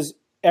do is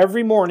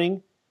every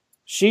morning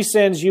she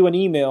sends you an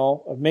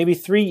email of maybe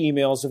 3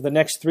 emails of the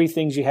next 3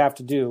 things you have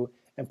to do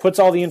and puts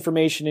all the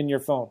information in your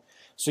phone.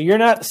 So you're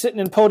not sitting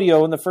in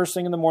Podio in the first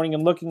thing in the morning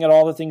and looking at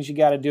all the things you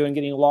got to do and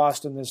getting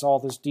lost in all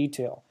this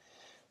detail.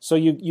 So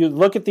you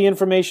look at the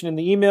information in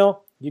the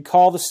email, you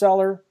call the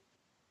seller,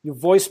 you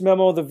voice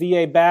memo the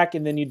VA back,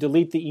 and then you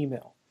delete the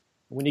email.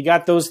 When you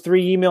got those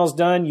 3 emails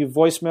done, you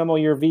voice memo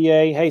your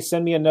VA, hey,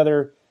 send me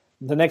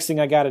the next thing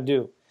I got to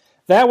do.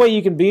 That way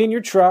you can be in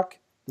your truck,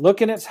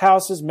 looking at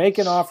houses,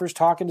 making offers,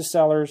 talking to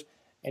sellers,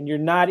 and you're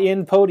not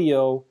in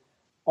Podio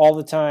all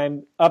the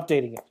time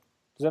updating it.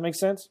 Does that make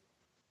sense?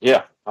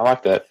 Yeah, I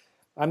like that.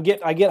 I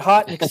get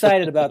hot and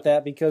excited about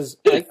that because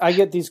I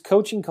get these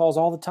coaching calls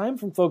all the time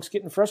from folks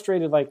getting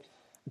frustrated, like,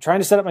 I'm trying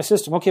to set up my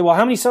system. Okay, well,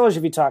 how many sellers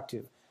have you talked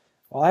to?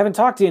 Well, I haven't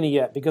talked to any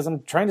yet because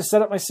I'm trying to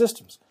set up my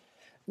systems.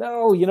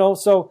 No,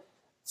 so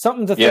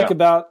something to think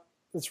about.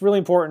 It's really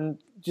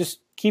important. just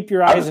keep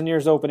your eyes and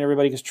ears open,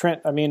 everybody, because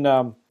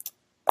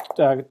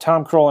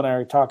Tom Kroll and I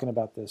are talking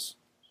about this.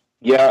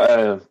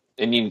 Yeah,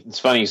 it's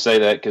funny you say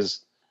that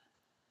because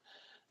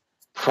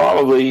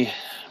probably,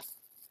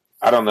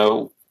 I don't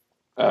know,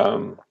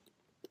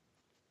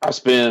 I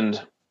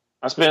spend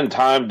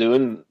time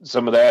doing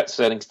some of that,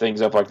 setting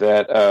things up like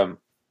that.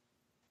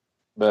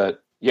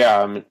 But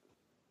yeah,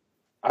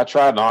 I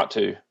try not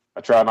to.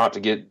 I try not to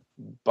get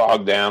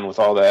bogged down with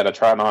all that. I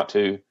try not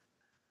to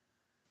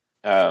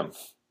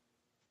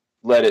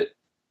let it.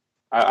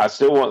 I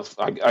still want.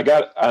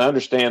 I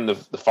understand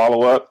the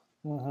follow up,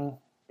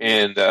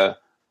 and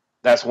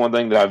that's one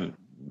thing that I'm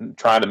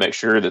trying to make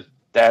sure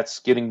that's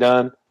getting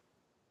done.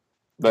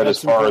 But as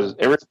far as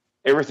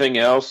everything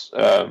else,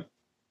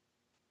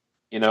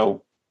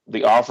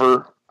 the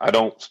offer, I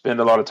don't spend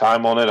a lot of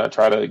time on it. I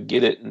try to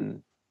get it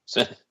and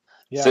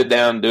sit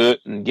down, do it,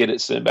 and get it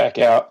sent back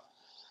out.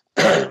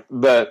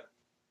 But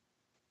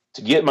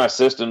to get my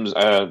systems,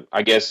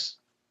 I guess,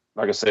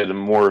 like I said, I'm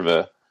more of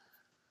a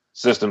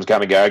systems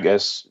kind of guy. I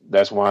guess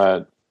that's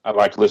why I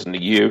like to listen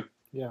to you.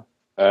 Yeah.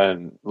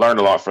 And learn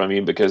a lot from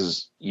you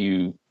because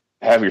you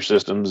have your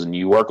systems and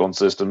you work on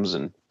systems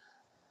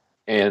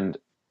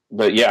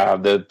but yeah,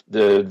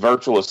 the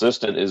virtual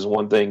assistant is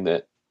one thing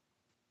that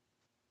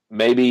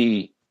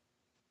maybe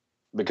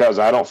because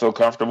I don't feel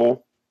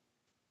comfortable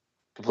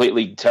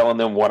completely telling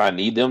them what I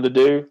need them to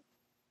do.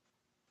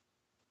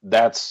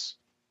 That's,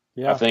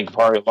 I think,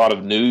 probably a lot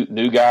of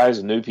new guys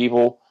and new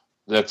people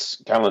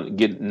that's kind of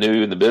getting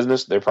new in the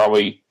business. They're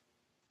probably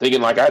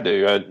thinking like I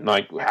do.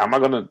 Like, how am I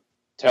going to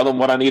tell them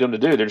what I need them to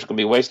do? They're just going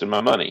to be wasting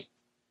my money.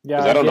 Yeah,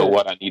 because I don't know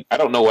what I need. I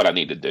don't know what I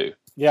need to do.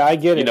 Yeah, I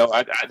get it.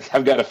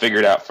 I've got to figure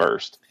it out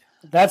first.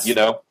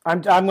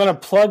 I'm going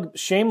to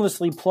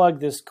shamelessly plug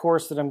this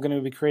course that I'm going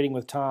to be creating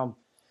with Tom.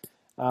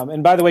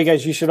 And by the way,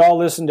 guys, you should all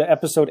listen to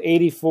episode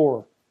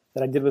 84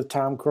 that I did with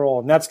Tom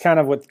Kroll. And that's kind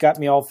of what got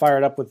me all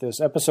fired up with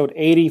this. Episode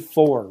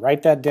 84.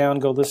 Write that down.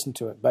 Go listen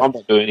to it. But I'm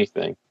not doing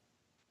anything.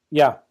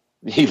 Yeah.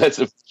 He lets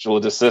a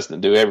virtual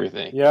assistant do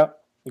everything. Yeah,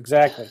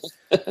 exactly.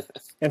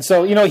 And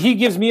so, he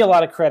gives me a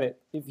lot of credit.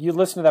 If you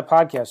listen to that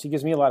podcast, he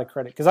gives me a lot of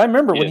credit. Because I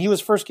remember when he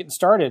was first getting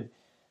started,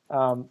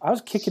 I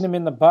was kicking him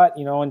in the butt,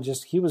 and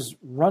just he was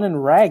running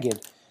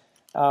ragged.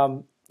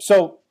 Tom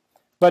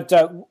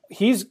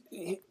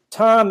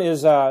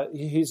is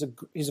he's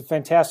a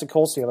fantastic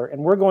wholesaler,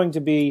 and we're going to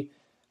be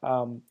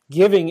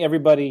giving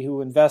everybody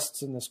who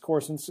invests in this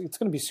course, and it's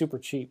going to be super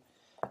cheap,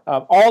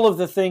 all of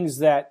the things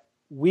that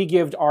we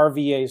give our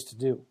VAs to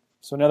do.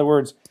 So in other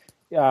words,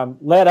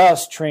 let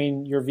us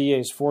train your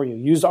VAs for you.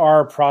 Use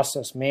our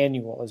process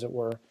manual, as it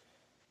were,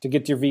 to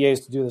get your VAs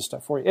to do this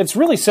stuff for you. It's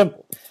really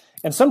simple.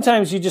 And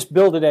sometimes you just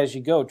build it as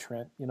you go,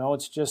 Trent.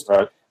 It's just,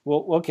 right.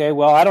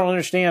 I don't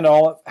understand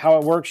how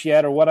it works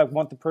yet or what I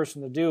want the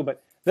person to do,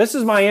 but this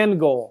is my end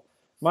goal.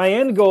 My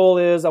end goal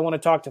is I want to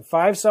talk to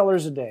 5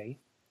 sellers a day,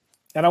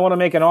 and I want to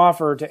make an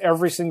offer to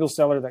every single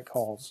seller that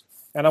calls.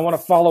 And I want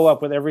to follow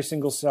up with every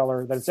single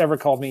seller that's ever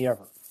called me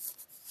ever.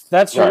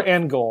 That's your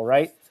end goal,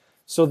 right?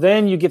 So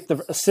then you get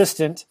the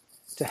assistant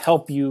to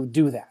help you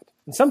do that.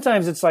 And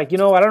sometimes it's like, I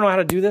don't know how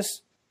to do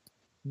this,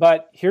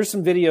 but here's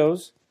some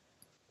videos,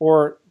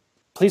 or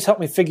please help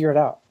me figure it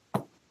out.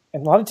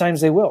 And a lot of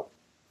times they will.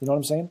 You know what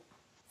I'm saying?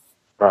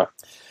 Right.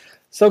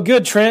 So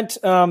good, Trent.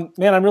 Man,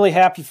 I'm really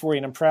happy for you,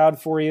 and I'm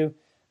proud for you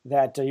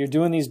that you're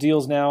doing these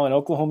deals now in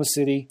Oklahoma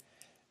City.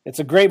 It's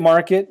a great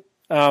market.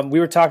 We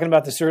were talking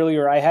about this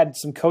earlier. I had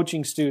some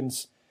coaching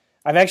students.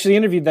 I've actually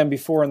interviewed them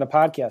before in the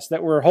podcast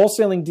that were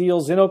wholesaling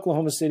deals in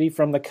Oklahoma City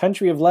from the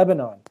country of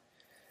Lebanon.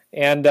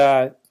 And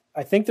I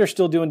think they're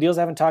still doing deals.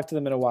 I haven't talked to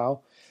them in a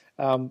while.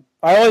 I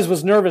always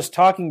was nervous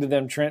talking to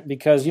them, Trent,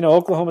 because,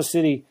 Oklahoma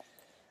City,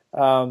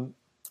 it's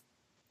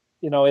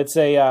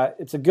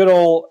a good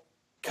old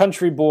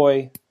country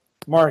boy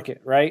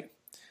market, right?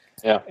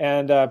 Yeah.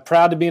 And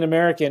proud to be an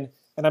American.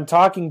 And I'm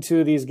talking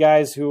to these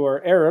guys who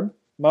are Arab,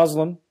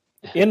 Muslim,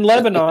 in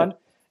Lebanon.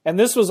 And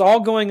this was all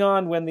going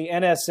on when the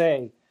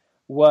NSA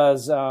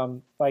was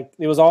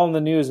it was all in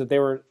the news that they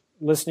were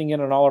listening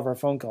in on all of our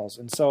phone calls.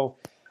 And so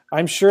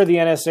I'm sure the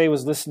NSA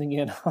was listening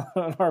in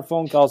on our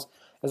phone calls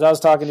as I was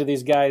talking to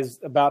these guys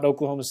about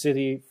Oklahoma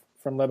City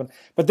from Lebanon.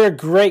 But they're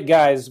great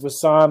guys,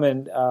 Wissam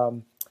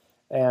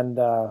and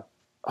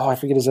I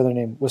forget his other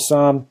name,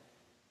 Wasim.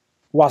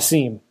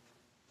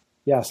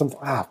 Yeah,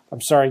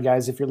 I'm sorry,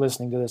 guys, if you're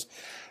listening to this.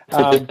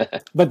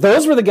 But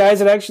those were the guys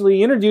that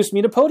actually introduced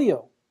me to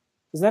Podio.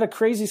 Isn't that a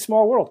crazy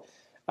small world?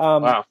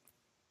 Wow.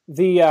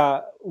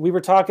 We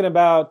were talking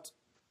about.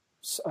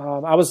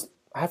 I was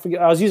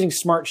using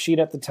Smartsheet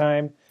at the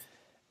time,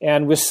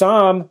 and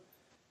Wissam.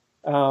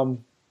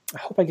 I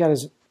hope I got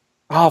his.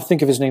 I'll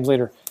think of his names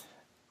later.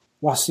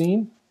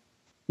 Yasin.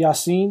 Okay,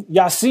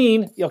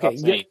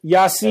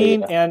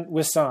 Yasin and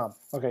Wissam.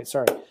 Okay,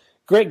 sorry.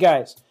 Great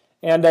guys,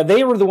 and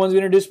they were the ones who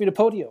introduced me to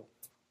Podio.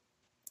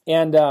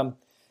 And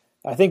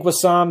I think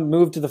Wissam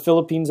moved to the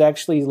Philippines.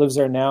 Actually, he lives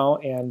there now,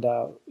 and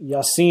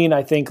Yasin,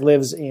 I think,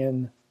 lives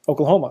in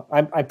Oklahoma.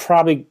 I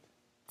probably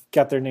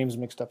got their names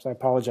mixed up, so I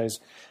apologize.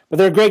 But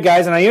they're great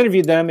guys, and I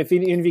interviewed them. If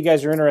any of you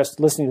guys are interested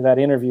in listening to that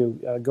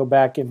interview, go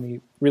back in the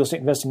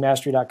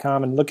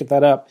realestateinvestingmastery.com and look at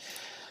that up.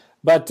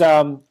 But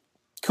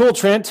cool,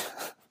 Trent.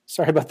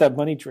 Sorry about that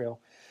money trail.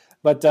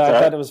 But I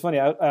thought it was funny.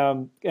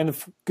 And a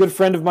good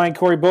friend of mine,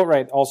 Corey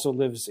Boatwright, also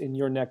lives in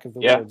your neck of the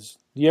woods.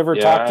 Do you ever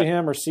talk to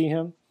him or see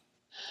him?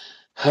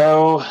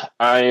 Oh,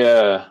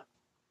 I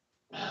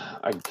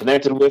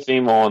connected with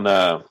him on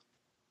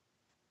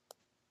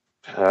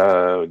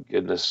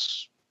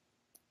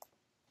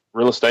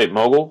Real Estate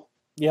Mogul.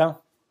 Yeah.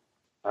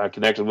 I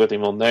connected with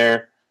him on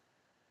there.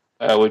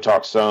 We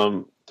talked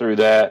some through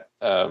that.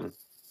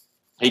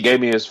 He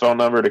gave me his phone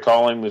number to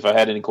call him if I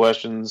had any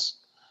questions.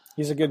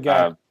 He's a good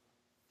guy.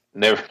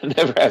 Never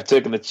have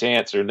taken the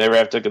chance or never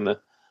have taken the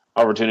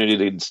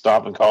opportunity to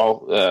stop and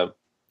call.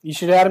 You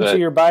should add him to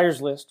your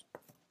buyers list.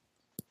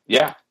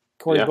 Yeah.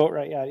 Corey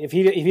Boatwright, yeah. If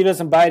he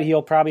doesn't buy it,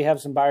 he'll probably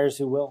have some buyers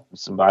who will.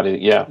 Somebody,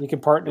 yeah. You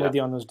can partner with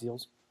you on those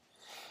deals.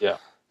 Yeah.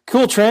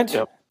 Cool, Trent.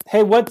 Yep.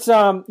 Hey, what's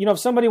if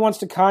somebody wants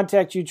to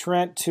contact you,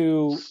 Trent,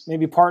 to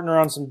maybe partner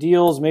on some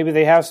deals, maybe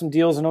they have some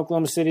deals in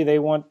Oklahoma City they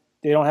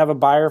don't have a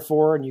buyer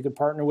for, and you could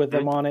partner with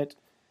them on it.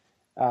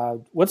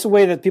 What's the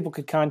way that people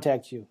could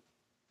contact you?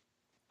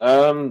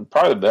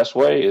 Probably the best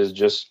way is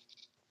just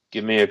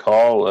give me a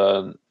call,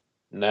 and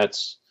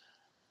that's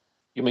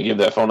you may give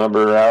that phone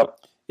number out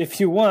if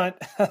you want.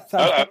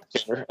 I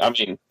don't care. I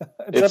mean,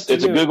 it's a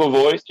Google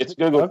Voice. It's a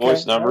Google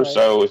Voice number. Right.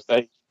 So if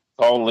they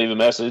call and leave a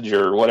message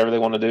or whatever they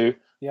want to do,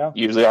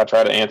 usually I'll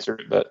try to answer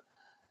it. But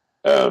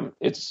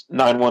it's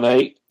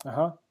 918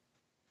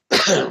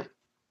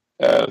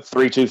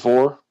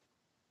 324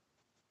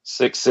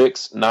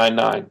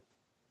 6699.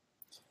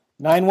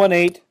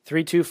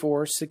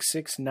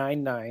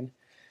 918-324-6699.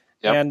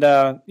 Yep. And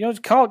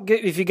call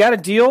if you got a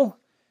deal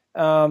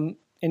and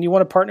you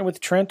want to partner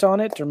with Trent on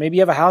it, or maybe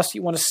you have a house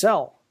you want to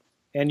sell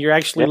and you're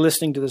actually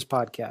listening to this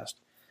podcast.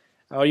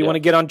 Or you want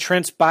to get on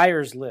Trent's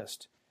buyers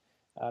list.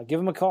 Give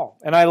him a call.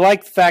 And I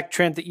like the fact,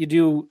 Trent, that you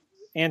do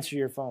answer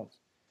your phones.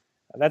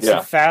 That's the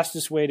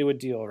fastest way to a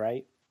deal,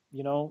 right?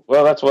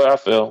 Well, that's what I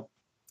feel.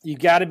 You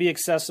got to be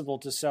accessible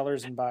to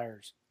sellers and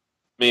buyers.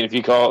 I mean, if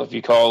you call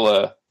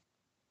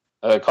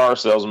a car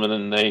salesman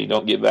and they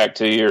don't get back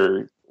to you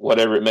or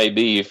whatever it may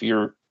be, if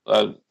you're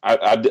I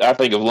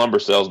think of lumber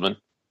salesmen,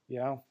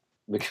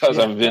 because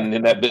I've been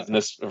in that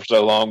business for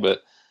so long.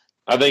 But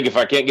I think if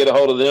I can't get a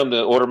hold of them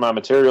to order my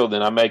material,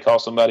 then I may call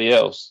somebody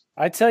else.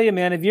 I tell you,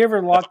 man, have you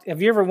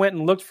ever went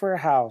and looked for a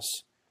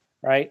house,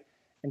 right,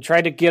 and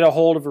tried to get a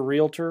hold of a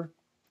realtor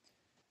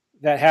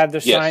that had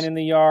their sign in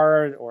the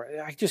yard? Or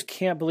I just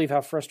can't believe how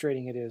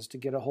frustrating it is to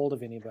get a hold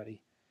of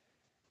anybody.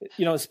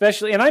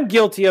 Especially, and I'm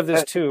guilty of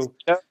this too.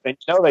 They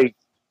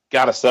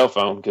got a cell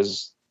phone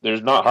because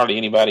there's not hardly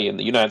anybody in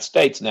the United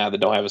States now that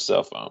don't have a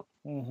cell phone.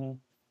 Mm-hmm.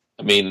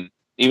 I mean,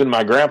 even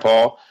my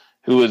grandpa,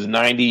 who was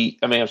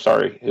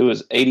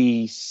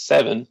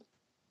 87,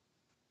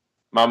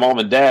 my mom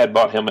and dad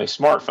bought him a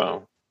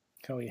smartphone.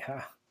 Oh,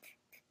 yeah.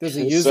 Does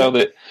he use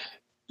it?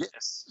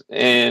 Yes.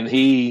 And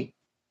he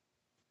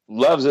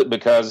loves it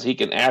because he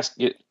can ask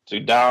it to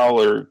dial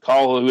or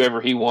call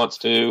whoever he wants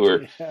to,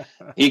 or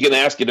he can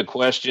ask it a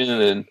question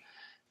and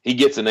he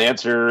gets an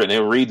answer and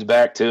it reads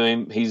back to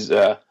him. He's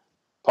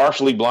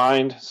partially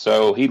blind,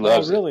 so he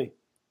loves it. Really?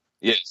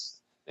 Yes.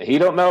 He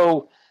don't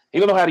know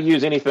how to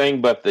use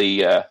anything but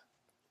the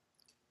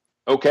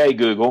okay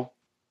Google.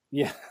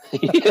 Yeah.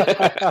 He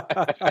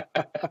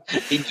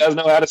does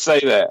know how to say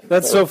that.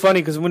 That's so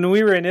funny because when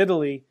we were in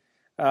Italy,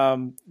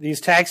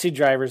 these taxi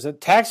drivers in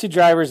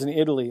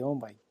Italy, oh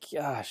my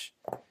gosh.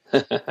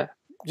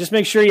 Just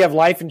make sure you have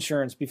life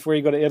insurance before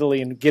you go to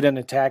Italy and get in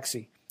a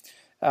taxi.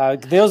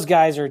 Those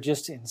guys are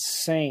just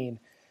insane.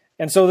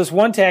 And so this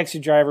one taxi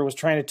driver was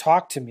trying to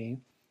talk to me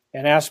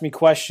and ask me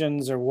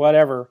questions or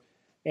whatever.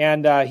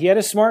 And he had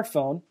a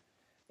smartphone.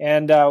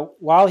 And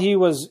while he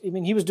was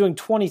doing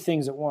 20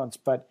 things at once,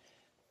 but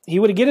he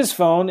would get his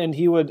phone and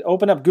he would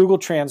open up Google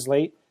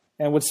Translate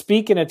and would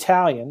speak in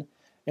Italian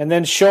and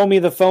then show me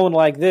the phone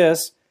like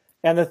this.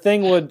 And the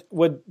thing would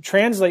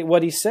translate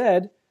what he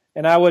said.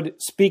 And I would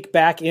speak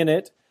back in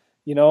it,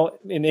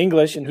 in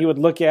English, and he would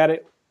look at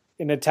it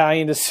in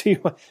Italian to see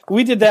what.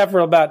 We did that for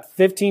about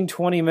 15,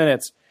 20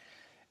 minutes.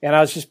 And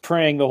I was just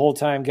praying the whole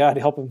time, God,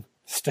 help him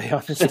stay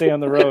on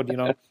the road,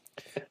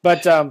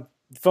 But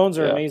phones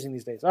are amazing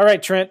these days. All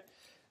right, Trent,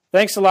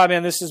 thanks a lot,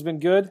 man. This has been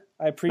good.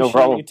 I appreciate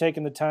you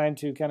taking the time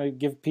to kind of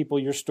give people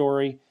your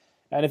story.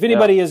 And if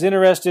anybody is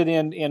interested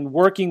in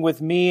working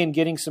with me and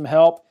getting some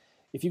help,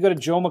 if you go to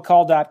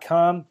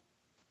joemccall.com,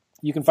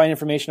 you can find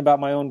information about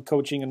my own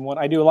coaching. And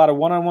I do a lot of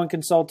one-on-one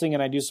consulting,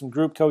 and I do some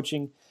group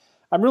coaching.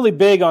 I'm really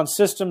big on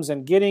systems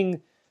and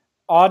getting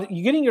your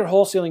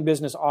wholesaling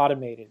business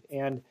automated.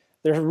 And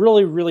there's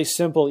really, really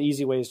simple,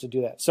 easy ways to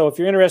do that. So if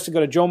you're interested,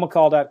 go to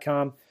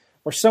joemccall.com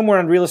or somewhere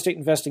on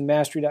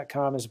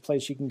realestateinvestingmastery.com is a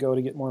place you can go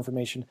to get more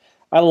information.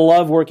 I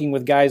love working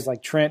with guys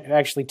like Trent who are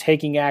actually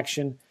taking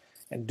action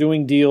and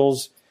doing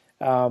deals.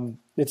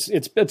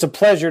 It's a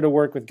pleasure to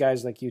work with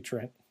guys like you,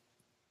 Trent.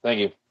 Thank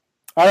you.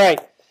 All right.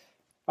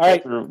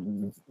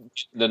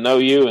 to know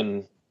you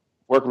and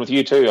working with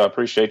you too. I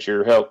appreciate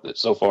your help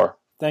so far.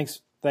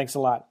 Thanks a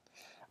lot.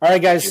 All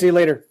right, guys. See you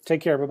later.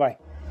 Take care.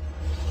 Bye-bye.